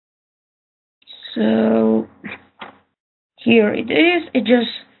 So here it is. It just,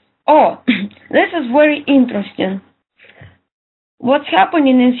 oh, this is very interesting. What's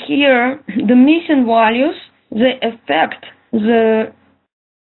happening is here, the missing values, they affect the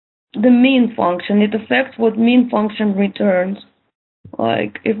min function. It affects what min function returns.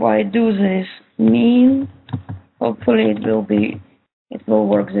 Like if I do this min, hopefully it will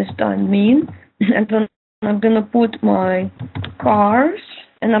work this time, min, and then I'm gonna put my cars,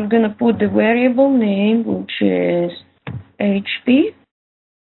 and I'm gonna put the variable name, which is HP.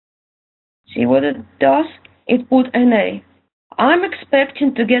 See what it does? It put NA. I'm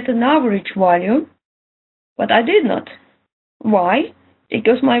expecting to get an average value, but I did not. Why?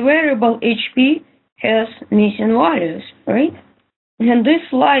 Because my variable HP has missing values, right? And this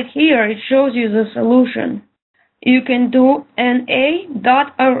slide here, it shows you the solution. You can do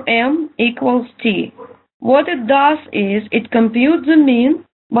NA.rm equals T. What it does is it computes the mean,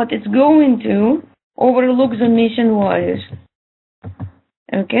 but it's going to overlook the missing values.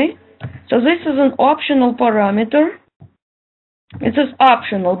 Okay? So this is an optional parameter. It says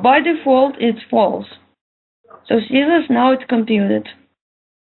optional. By default, it's false. So see this? Now it's computed.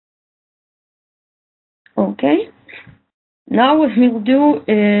 Okay. Now what we'll do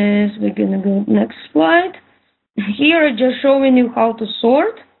is we're going to go next slide. Here I'm just showing you how to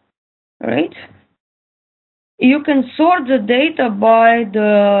sort. Right? You can sort the data by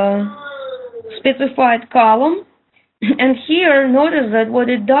the specified column. And here, notice that what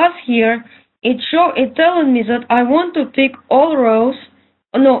it does here, it's telling me that I want to pick all rows.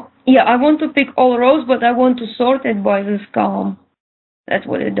 No, yeah, I want to pick all rows, but I want to sort it by this column. That's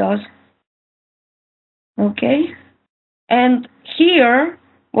what it does. Okay. And here,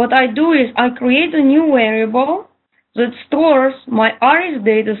 what I do is I create a new variable that stores my ARIS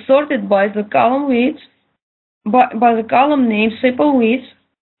data sorted by the column width, by the column name, sepal width,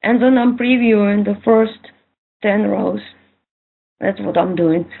 and then I'm previewing the first 10 rows. That's what I'm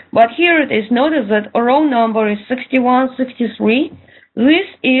doing. But here it is. Notice that row number is 6163. This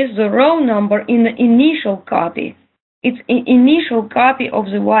is the row number in the initial copy. It's an initial copy of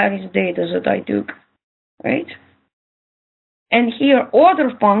the ARIS data that I took, right? And here,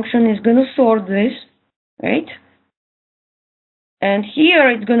 order function is going to sort this, right? And here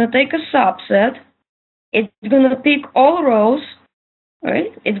it's going to take a subset. It's going to pick all rows,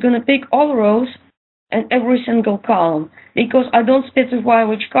 right? It's going to pick all rows and every single column, because I don't specify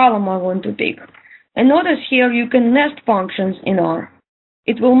which column I want to pick. And notice here you can nest functions in R.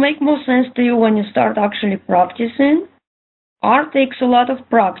 It will make more sense to you when you start actually practicing. R takes a lot of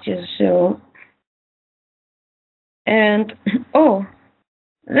practice, so. And, oh,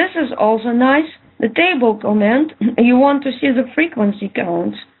 this is also nice. The table command, you want to see the frequency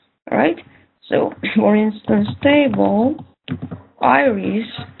counts, right? So, for instance, table, iris,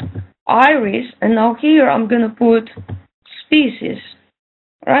 and now here I'm going to put species,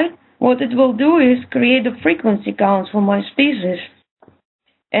 right? What it will do is create the frequency counts for my species.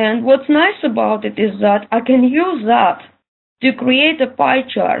 And what's nice about it is that I can use that to create a pie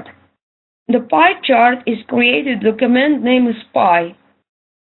chart. The pie chart is created, the command name is pie,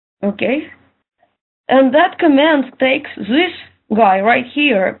 okay? And that command takes this guy right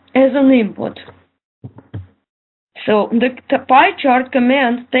here as an input. So the pie chart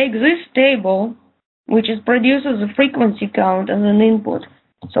command takes this table, which produces the frequency count as an input.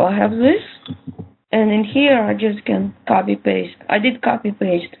 So I have this, and in here I just can copy paste. I did copy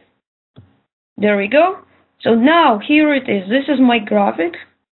paste. There we go. So now here it is. This is my graphic,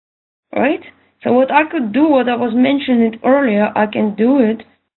 right? So what I could do, what I was mentioning earlier, I can do it.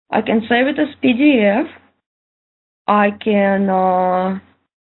 I can save it as PDF. I can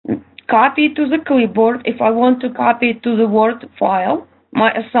copy it to the clipboard. If I want to copy it to the Word file,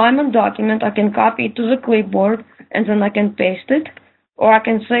 my assignment document, I can copy it to the clipboard and then I can paste it. Or I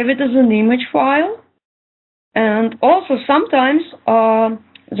can save it as an image file. And also sometimes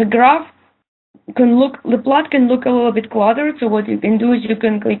the graph can look, the plot can look a little bit cluttered. So what you can do is you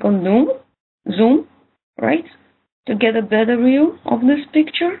can click on zoom, right? To get a better view of this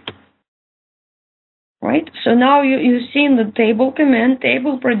picture. Right, so now you've seen the table command.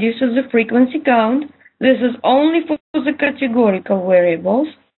 Table produces the frequency count. This is only for the categorical variables.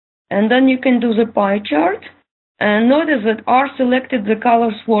 And then you can do the pie chart. And notice that R selected the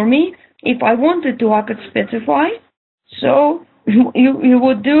colors for me. If I wanted to, I could specify. So you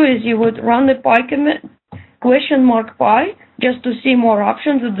would do is you would run the pie command, !pie, just to see more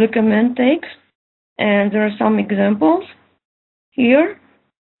options that the command takes. And there are some examples here.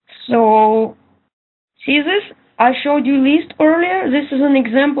 So see this? I showed you list earlier. This is an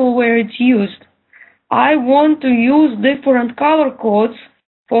example where it's used. I want to use different color codes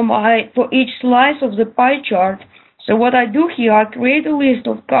for each slice of the pie chart. So what I do here, I create a list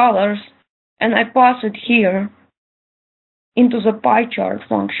of colors and I pass it here into the pie chart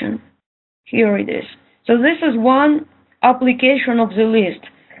function. Here it is. So this is one application of the list.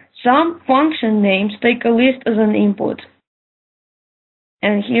 Some function names take a list as an input.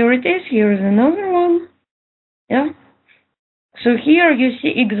 And here it is. Here is another one. Yeah. So here you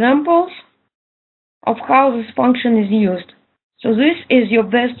see examples of how this function is used. So this is your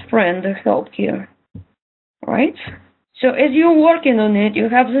best friend, the help here. Right? So as you're working on it, you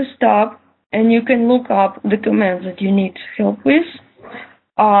have this tab and you can look up the commands that you need help with.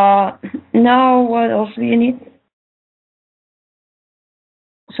 Now what else do you need?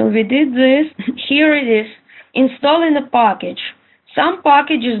 So we did this. Here it is. Installing a package. Some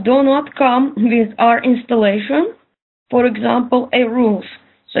packages do not come with our installation. For example, a rules.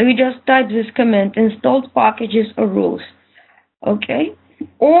 So you just type this command, installed packages or rules. Okay?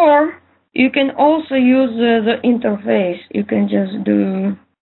 Or you can also use the interface. You can just do,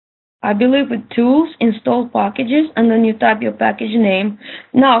 I believe, with tools, install packages, and then you type your package name.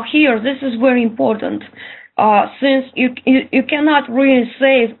 Now here, this is very important. Since you cannot really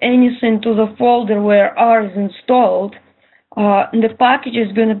save anything to the folder where R is installed, the package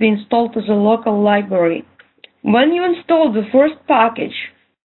is going to be installed as a local library. When you install the first package,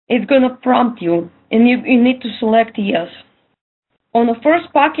 it's going to prompt you, and you need to select yes. On the first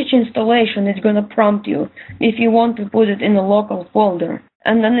package installation, it's going to prompt you if you want to put it in a local folder.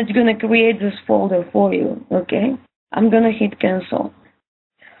 and then it's going to create this folder for you, okay? I'm going to hit cancel.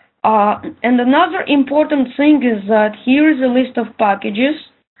 And another important thing is that here is a list of packages.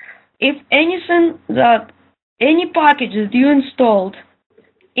 If any packages you installed,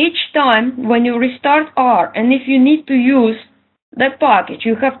 each time when you restart R, and if you need to use that package,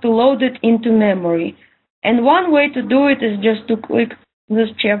 you have to load it into memory. And one way to do it is just to click this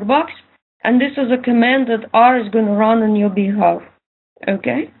checkbox, and this is a command that R is going to run on your behalf.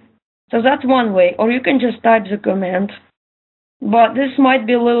 Okay? So that's one way, or you can just type the command. But this might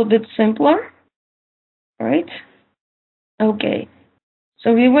be a little bit simpler, right? Okay.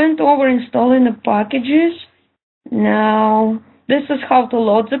 So we went over installing the packages. Now, this is how to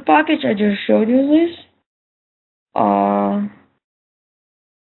load the package. I just showed you this.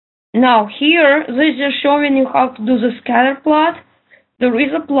 Now here, this is showing you how to do the scatter plot. There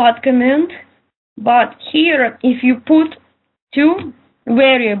is a plot command, but here, if you put two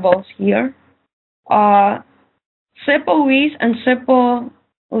variables here, sepal width and sepal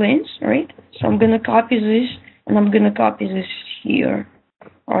length, right? So I'm going to copy this, and I'm going to copy this here,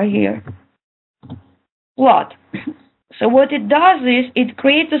 or here. Plot. So what it does is, it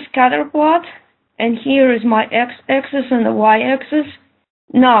creates a scatter plot, and here is my x-axis and the y-axis.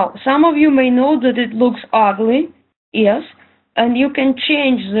 Now, some of you may know that it looks ugly, yes, and you can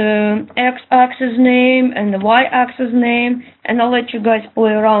change the x-axis name and the y-axis name, and I'll let you guys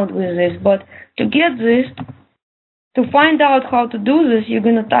play around with this. But to get this, to find out how to do this, you're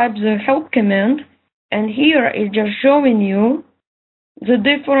going to type the help command, and here it's just showing you the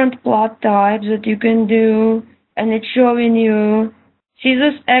different plot types that you can do, and it's showing you, see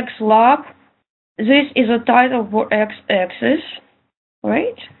this xlab, this is a title for x-axis,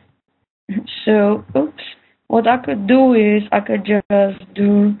 right? So, oops, what I could do is, I could just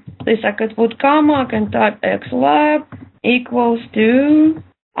do this, I could put comma, I can type xlab equals to,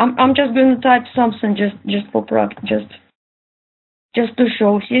 I'm just going to type something just for practice, just to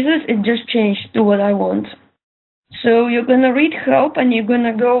show. See this? It just changed to what I want. So you're going to read help, and you're going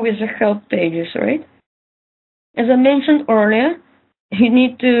to go with the help pages, right? As I mentioned earlier, you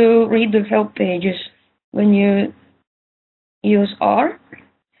need to read the help pages when you use R.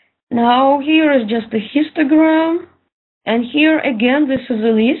 Now here is just a histogram, and here again this is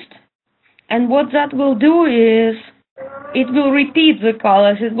a list, and what that will do is it will repeat the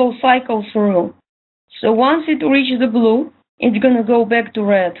colors, it will cycle through. So once it reaches the blue, it's going to go back to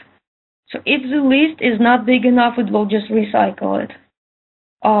red. So if the list is not big enough, it will just recycle it.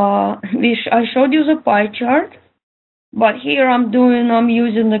 I showed you the pie chart, but here I'm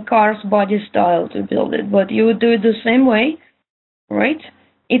using the car's body style to build it, but you would do it the same way, right?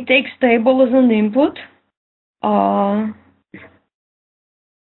 It takes table as an input. Now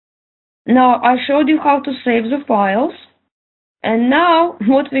I showed you how to save the files, and now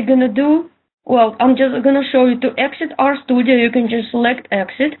what we're gonna do, well, I'm just gonna show you to exit RStudio. You can just select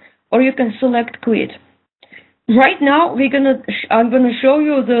exit, or you can select quit. Right now, I'm gonna show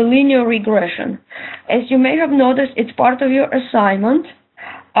you the linear regression. As you may have noticed, it's part of your assignment.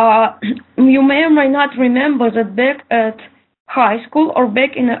 You may or may not remember that back at high school or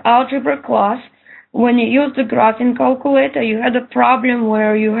back in the algebra class, when you used the graphing calculator, you had a problem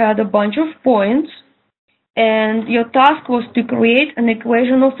where you had a bunch of points, and your task was to create an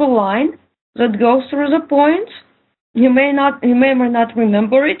equation of a line that goes through the points. You may or may not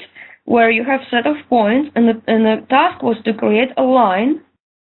remember it, where you have set of points, and the task was to create a line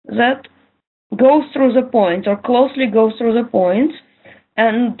that goes through the points, or closely goes through the points,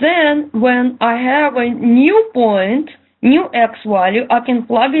 and then when I have a new point, new x value, I can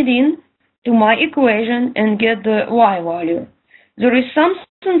plug it in to my equation and get the y value. There is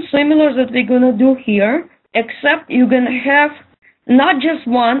something similar that we're going to do here, except you're going to have not just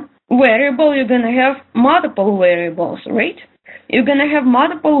one variable, you're going to have multiple variables, right? You're going to have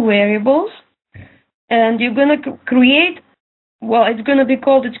multiple variables, and you're going to create, well,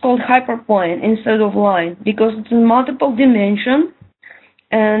 it's called hyperplane instead of line, because it's in multiple dimension,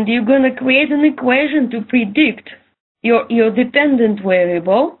 and you're going to create an equation to predict your dependent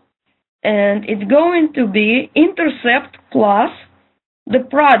variable, and it's going to be intercept plus the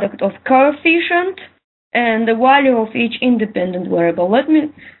product of coefficient and the value of each independent variable. Let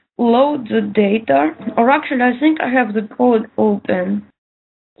me load the data, or actually I think I have the code open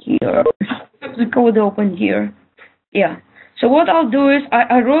here. I have the code open here. Yeah. So what I'll do is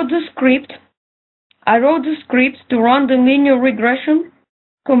I wrote the script. I wrote the script to run the linear regression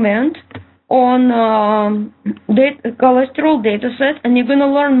command on cholesterol dataset, and you're going to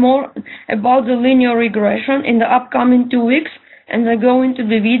learn more about the linear regression in the upcoming 2 weeks, and there are going to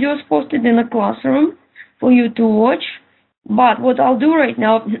be videos posted in the classroom for you to watch. But what I'll do right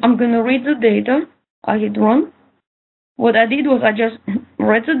now, I'm going to read the data. I hit run. What I did was I just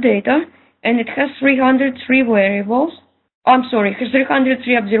read the data, and it has 303 variables. I'm sorry, it has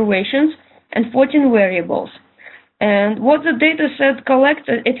 303 observations and 14 variables. And what the data set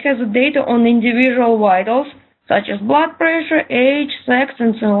collected, it has the data on individual vitals, such as blood pressure, age, sex,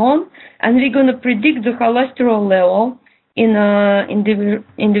 and so on. And we're going to predict the cholesterol level in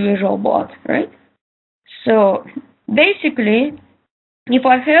individual blood, right? So basically, if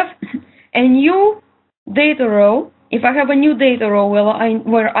I have a new data row,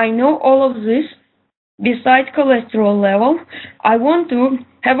 where I know all of this, besides cholesterol level, I want to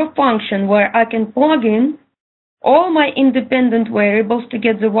have a function where I can plug in all my independent variables to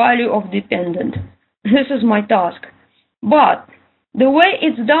get the value of dependent. This is my task. But the way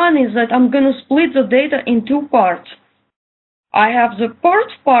it's done is that I'm going to split the data in two parts. I have the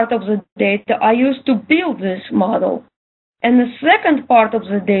first part of the data I use to build this model, and the second part of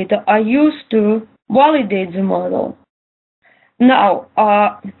the data I use to validate the model. Now,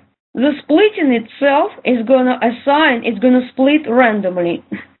 the splitting itself is going to split randomly.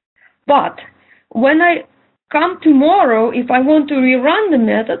 But when I come tomorrow, if I want to rerun the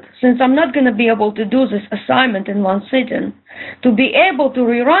method, since I'm not going to be able to do this assignment in one sitting, to be able to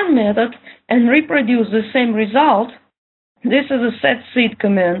rerun method and reproduce the same result, this is a set seed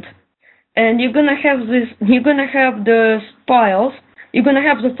command. And you're going to have the files, you're going to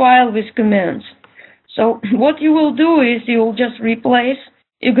have the file with commands. So what you will do is you'll just replace,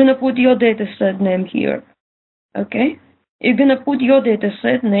 you're going to put your dataset name here, okay? You're going to put your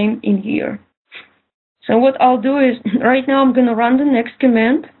dataset name in here. So what I'll do is, right now I'm going to run the next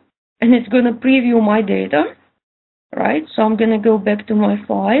command, and it's going to preview my data, right? So I'm going to go back to my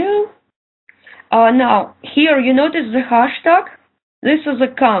file. Now, here you notice the hashtag. This is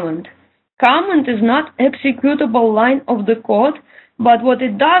a comment. Comment is not executable line of the code, but what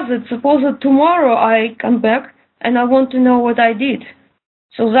it does, it's suppose that tomorrow I come back and I want to know what I did.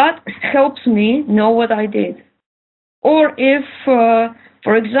 So that helps me know what I did. Or if,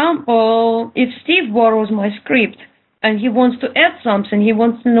 for example, if Steve borrows my script and he wants to add something, he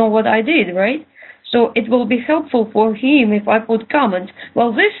wants to know what I did, right? So it will be helpful for him if I put comments.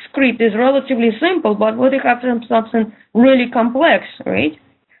 Well, this script is relatively simple, but what if I have something really complex, right?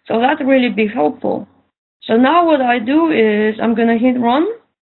 So that really be helpful. So now what I do is I'm going to hit run,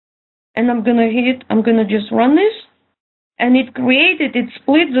 and I'm going to just run this, and it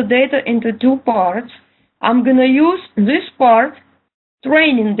split the data into two parts. I'm going to use this part,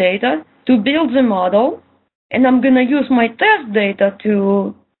 training data, to build the model, and I'm going to use my test data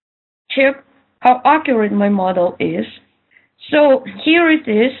to check how accurate my model is. So here it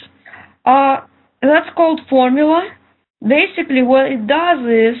is. That's called formula. Basically what it does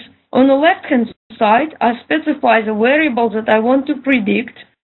is, on the left-hand side, I specify the variable that I want to predict,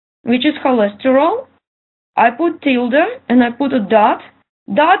 which is cholesterol. I put tilde and I put a dot.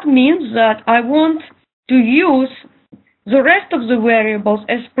 Dot means that I want to use the rest of the variables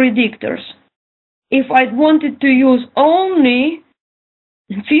as predictors. If I wanted to use only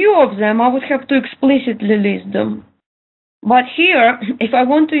few of them, I would have to explicitly list them. But here, if I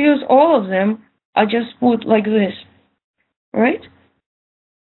want to use all of them, I just put like this, right?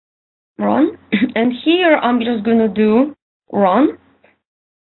 Run. And here I'm just going to do run.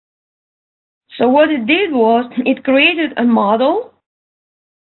 So what it did was, it created a model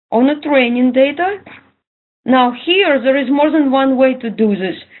on a training data. Now here, there is more than one way to do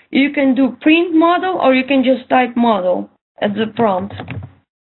this. You can do print model, or you can just type model at the prompt.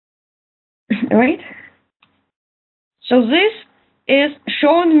 Right? So this is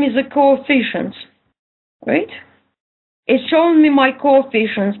showing me the coefficients, right? It's showing me my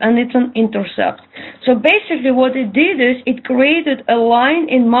coefficients, and it's an intercept. So basically what it did is it created a line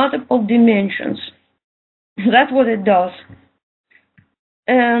in multiple dimensions. That's what it does.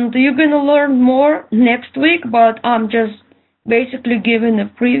 And you're going to learn more next week, but I'm just basically giving a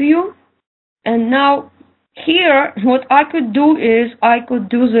preview. And now here, what I could do is I could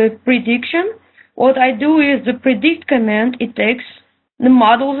do the prediction. What I do is the predict command, it takes the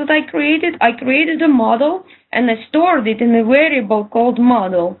model that I created. I created a model and I stored it in a variable called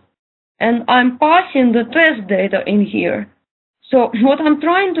model. And I'm passing the test data in here. So what I'm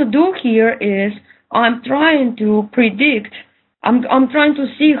trying to do here is I'm trying to predict, I'm trying to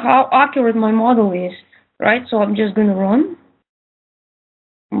see how accurate my model is, right? So I'm just going to run,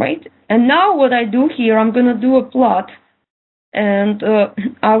 right? And now what I do here, I'm going to do a plot. And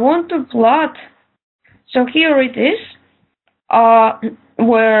I want to plot, so here it is,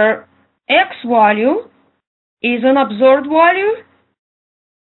 where X value is an observed value,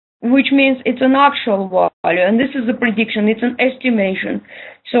 which means it's an actual and this is a prediction, it's an estimation.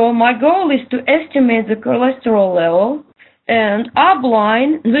 So my goal is to estimate the cholesterol level, and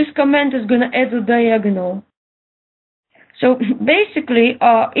upline, this command is going to add a diagonal. So basically,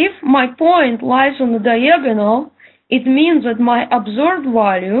 if my point lies on the diagonal, it means that my observed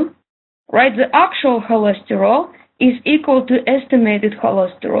value, right, the actual cholesterol, is equal to estimated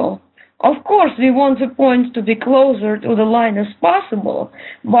cholesterol. Of course, we want the points to be closer to the line as possible,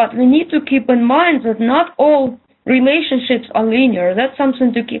 but we need to keep in mind that not all relationships are linear. That's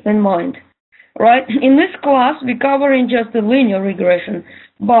something to keep in mind, right? In this class, we're covering just the linear regression,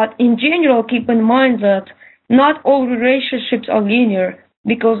 but in general, keep in mind that not all relationships are linear,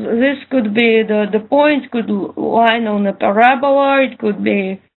 because this could be, the points could line on a parabola, it could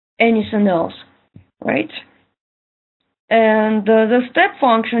be anything else, right? And the step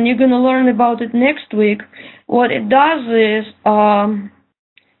function, you're going to learn about it next week. What it does is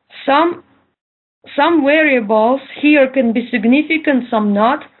some variables here can be significant, some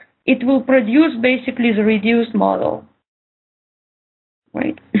not. It will produce basically the reduced model.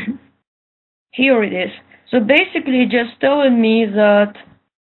 Right? Here it is. So basically just telling me that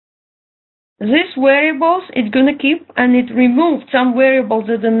these variables it's going to keep, and it removed some variables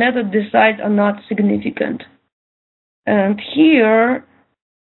that the method decides are not significant. And here,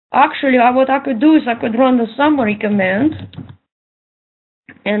 actually, what I could do is I could run the summary command,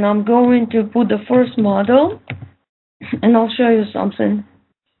 and I'm going to put the first model, and I'll show you something.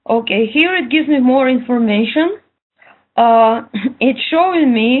 Okay, here it gives me more information. It's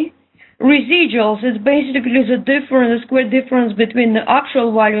showing me residuals. It's basically the difference, the square difference between the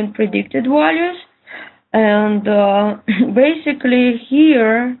actual value and predicted values. And basically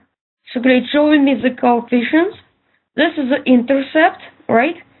here, it's showing me the coefficients. This is the intercept,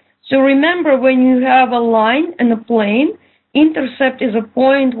 right? So remember, when you have a line and a plane, intercept is a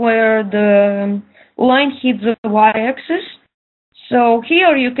point where the line hits the y-axis. So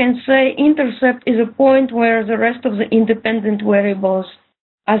here you can say intercept is a point where the rest of the independent variables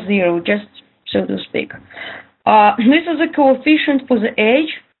are zero, just so to speak. This is a coefficient for the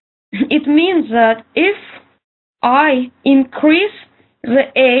age. It means that if I increase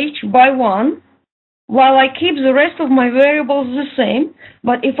the age by 1, while I keep the rest of my variables the same,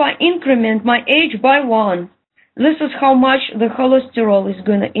 but if I increment my age by 1, this is how much the cholesterol is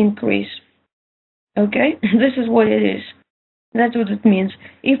going to increase. Okay? This is what it is. That's what it means.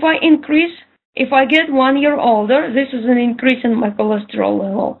 If I get 1 year older, this is an increase in my cholesterol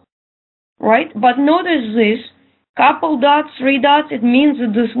level. Right? But notice this, couple dots, 3 dots, it means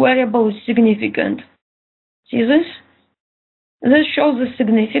that this variable is significant. See this? This shows the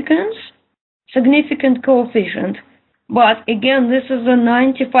significant coefficient. But again, this is a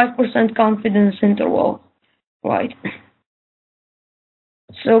 95% confidence interval, right?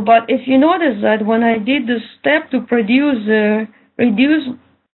 So, but if you notice that when I did the step to produce a reduced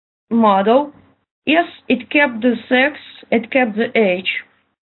model, yes, it kept the sex, it kept the age.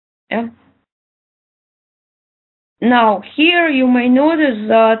 Yeah. Now, here you may notice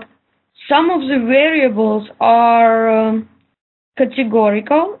that some of the variables are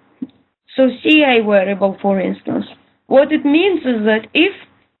categorical. So CA variable, for instance, what it means is that if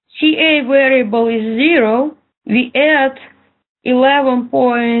CA variable is 0, we add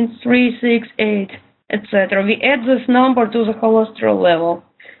 11.368, etc. We add this number to the cholesterol level.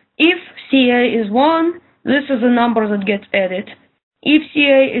 If CA is 1, this is a number that gets added. If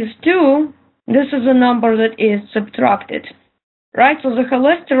CA is 2, this is a number that is subtracted. Right? So the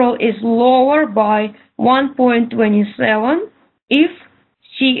cholesterol is lower by 1.27 if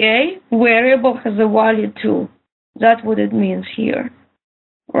CA variable has a value 2. That's what it means here.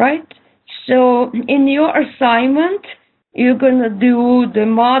 Right? So in your assignment, you're going to do the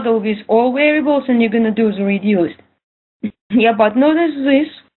model with all variables and you're going to do the reduced. Yeah, but notice this.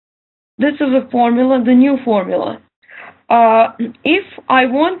 This is a formula, the new formula. If I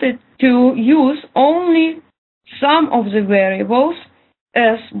wanted to use only some of the variables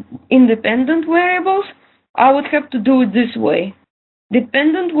as independent variables, I would have to do it this way.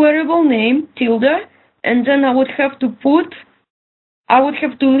 Dependent variable name, tilde, and then I would have to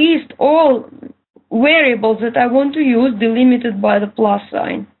list all variables that I want to use delimited by the plus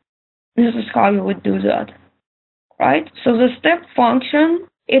sign. This is how you would do that. Right? So the step function,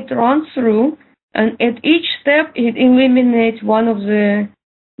 it runs through, and at each step it eliminates one of the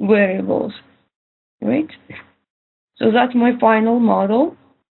variables. Right? So that's my final model.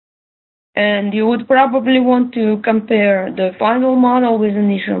 And you would probably want to compare the final model with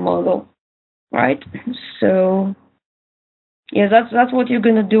initial model. Right? So yeah, that's what you're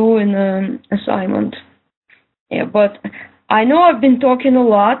gonna do in an assignment. Yeah, but I know I've been talking a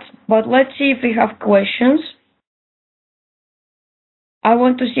lot, but let's see if we have questions. I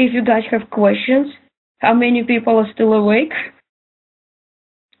want to see if you guys have questions. How many people are still awake?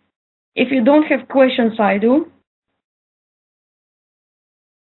 If you don't have questions, I do.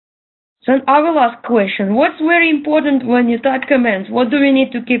 Then I will ask question. What's very important when you type commands? What do we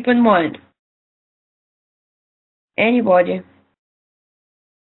need to keep in mind? Anybody?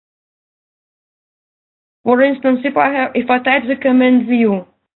 For instance, if I type the command view,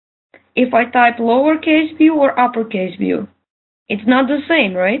 if I type lowercase view or uppercase view, it's not the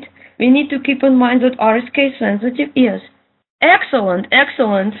same, right? We need to keep in mind that R is case sensitive. Yes. Excellent,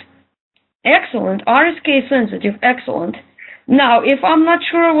 excellent, excellent. R is case sensitive. Excellent. Now, if I'm not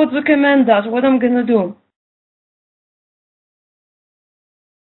sure what the command does, what I'm gonna do?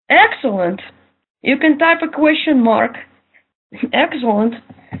 Excellent. You can type a question mark. Excellent.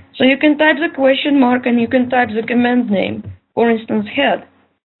 So you can type the question mark and you can type the command name. For instance, head.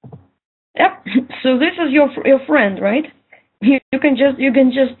 Yep. So this is your friend, right? You can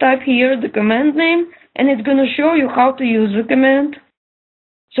just type here the command name, and it's gonna show you how to use the command.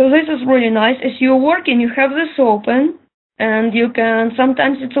 So this is really nice. As you're working, you have this open, and you can,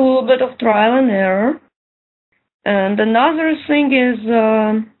 sometimes it's a little bit of trial and error. And another thing is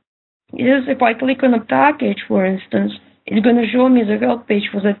if I click on a package, for instance, it's gonna show me the help page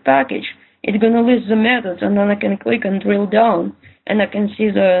for that package. It's gonna list the methods, and then I can click and drill down, and I can see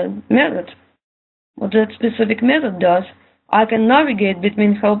the method, what that specific method does. I can navigate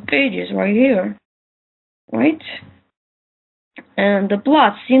between help pages right here, right? And the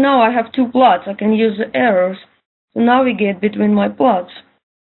plots, see now I have two plots. I can use the arrows to navigate between my plots.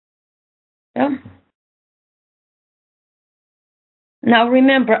 Yeah. Now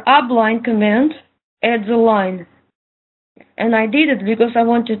remember, upline command adds a line. And I did it because I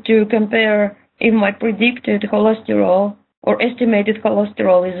wanted to compare if my predicted cholesterol or estimated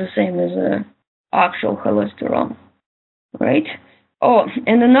cholesterol is the same as the actual cholesterol. Right? Oh,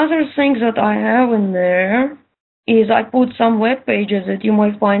 and another thing that I have in there is I put some web pages that you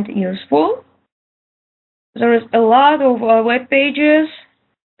might find useful. There is a lot of web pages,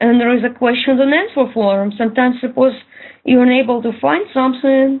 and there is a question and answer forum. Sometimes, suppose you're unable to find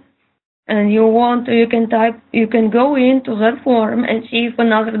something, and you can go into that forum and see if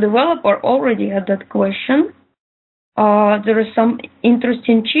another developer already had that question. There is some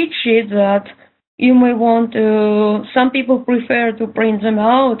interesting cheat sheet that you may want to, some people prefer to print them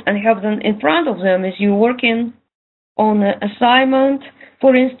out and have them in front of them as you're working on an assignment.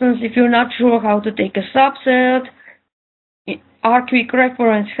 For instance, if you're not sure how to take a subset, R quick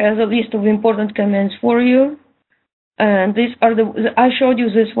reference has a list of important commands for you. And these are I showed you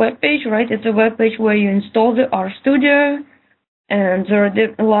this web page, right? It's a web page where you install the RStudio, and there are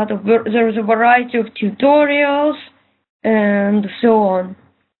there's a variety of tutorials and so on.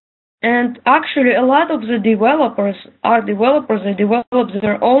 And actually, a lot of the developers they develop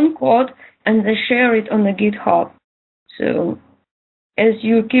their own code and they share it on the GitHub. So as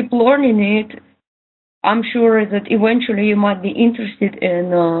you keep learning it, I'm sure that eventually you might be interested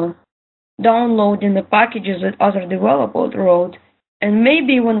in downloading the packages that other developers wrote, and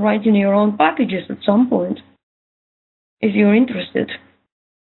maybe even writing your own packages at some point, if you're interested.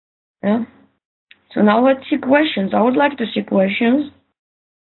 Yeah. So now let's see questions. I would like to see questions.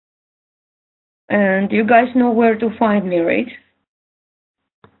 And you guys know where to find me, right?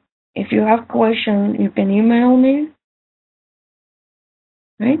 If you have questions, you can email me,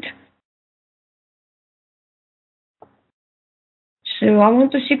 right? So I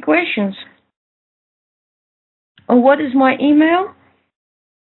want to see questions. Oh, what is my email?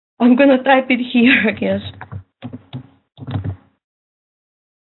 I'm gonna type it here, I guess.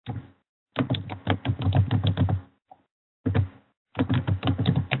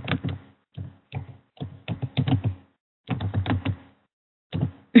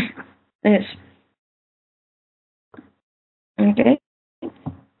 Yes. Okay.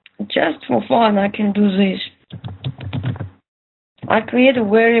 Just for fun, I can do this. I create a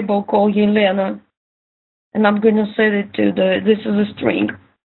variable called Yelena, and I'm going to set it to this is a string.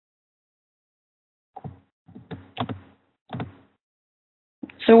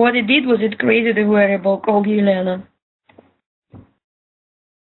 So what it did was it created a variable called Yelena.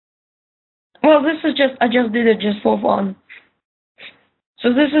 Well, this is I just did it just for fun.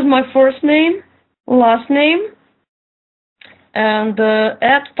 So this is my first name, last name, and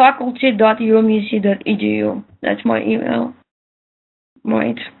at faculty.umec.edu. That's my email.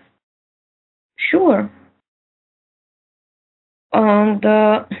 Right. Sure. And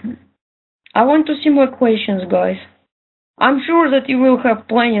I want to see more questions, guys. I'm sure that you will have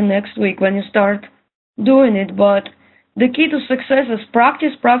plenty next week when you start doing it, but the key to success is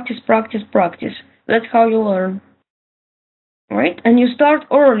practice, practice, practice, practice. That's how you learn, right? And you start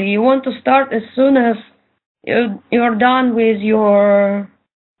early. You want to start as soon as you're done with your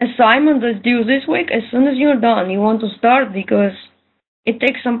assignment that's due this week. As soon as you're done, you want to start because it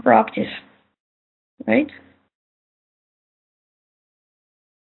takes some practice, right?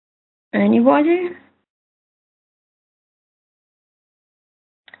 Anybody?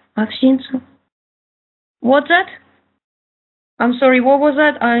 I've seen some. What's that? I'm sorry, what was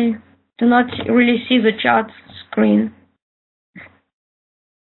that? I do not really see the chat screen.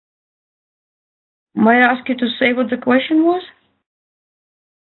 Might I ask you to say what the question was?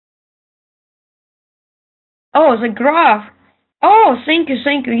 Oh, the graph. Oh, thank you,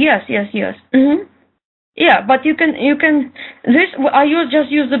 thank you. Yes, yes, yes. Yeah, but you can this I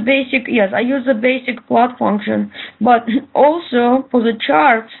just use the basic. Yes, I use the basic plot function, but also for the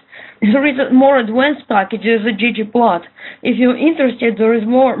charts there is a more advanced package, is a ggplot. If you're interested, there is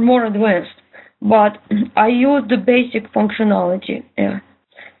more advanced, but I use the basic functionality. Yeah,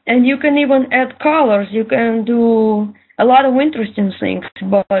 and you can even add colors. You can do a lot of interesting things.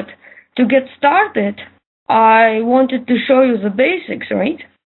 But to get started, I wanted to show you the basics, right?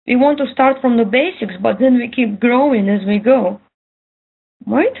 We want to start from the basics, but then we keep growing as we go,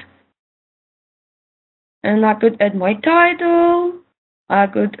 right? And I could add my title, I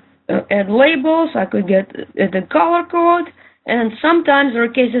could add labels, I could get the color code, and sometimes there are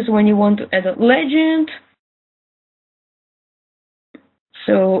cases when you want to add a legend.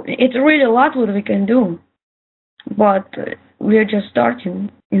 So it's really a lot what we can do, but we're just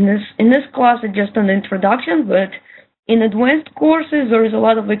starting. In this class, it's just an introduction, but in advanced courses, there is a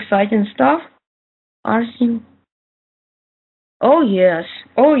lot of exciting stuff. RC. Oh yes,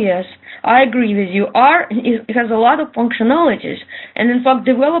 I agree with you. R has a lot of functionalities, and in fact,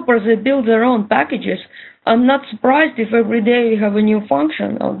 developers they build their own packages. I'm not surprised if every day we have a new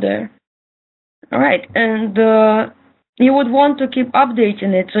function out there. All right, and you would want to keep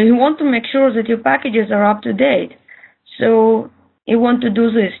updating it, so you want to make sure that your packages are up to date. So you want to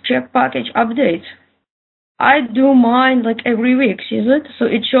do this, check package updates. I do mine like every week, see it? So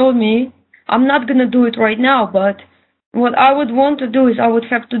it showed me. I'm not gonna do it right now, but what I would want to do is I would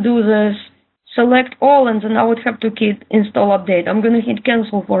have to do this, select all, and then I would have to hit install update. I'm gonna hit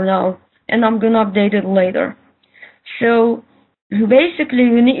cancel for now, and I'm gonna update it later. So basically,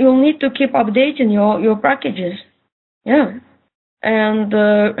 you'll need to keep updating your packages. Yeah,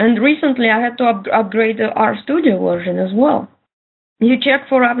 and recently I had to upgrade the RStudio version as well. You check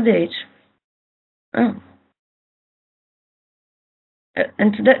for updates. Oh.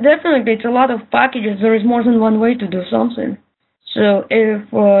 And definitely, it's a lot of packages. There is more than one way to do something. So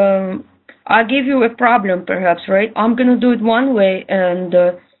if I give you a problem, perhaps, right? I'm going to do it one way, and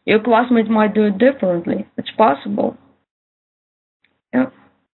your classmate might do it differently. It's possible. Yeah.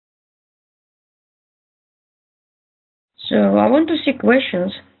 So I want to see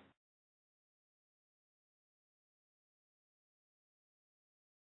questions.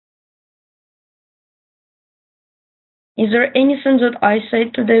 Is there anything that I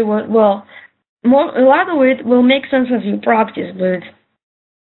said today? Well, a lot of it will make sense as you practice, but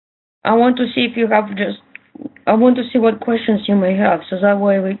I want to see if you have I want to see what questions you may have, so that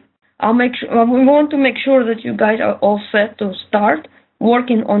way we want to make sure that you guys are all set to start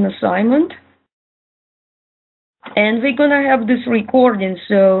working on assignment. And we're gonna have this recording,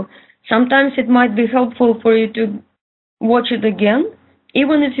 so sometimes it might be helpful for you to watch it again.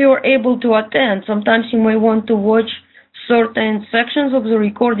 Even if you're able to attend, sometimes you may want to watch certain sections of the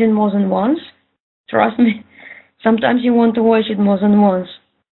recording more than once. Trust me, sometimes you want to watch it more than once.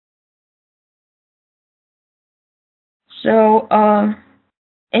 So,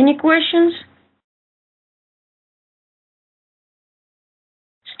 any questions?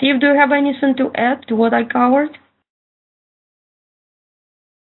 Steve, do you have anything to add to what I covered?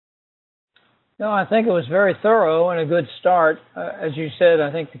 No, I think it was very thorough and a good start. As you said,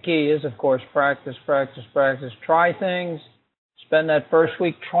 I think the key is, of course, practice, practice, practice. Try things. Spend that first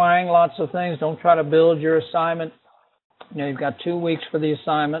week trying lots of things. Don't try to build your assignment. You've got 2 weeks for the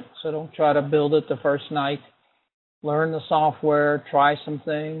assignment, so don't try to build it the first night. Learn the software, try some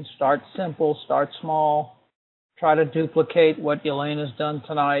things, start simple, start small. Try to duplicate what Yelena's done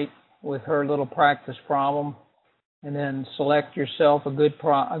tonight with her little practice problem, and then select yourself a good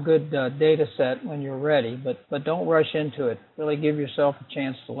data set when you're ready. But don't rush into it. Really give yourself a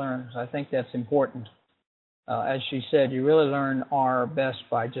chance to learn, because I think that's important. As she said, you really learn R best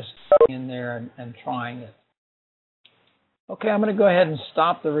by just getting in there and trying it. Okay, I'm going to go ahead and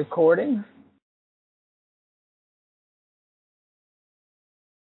stop the recording.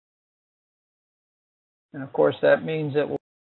 And of course, that means that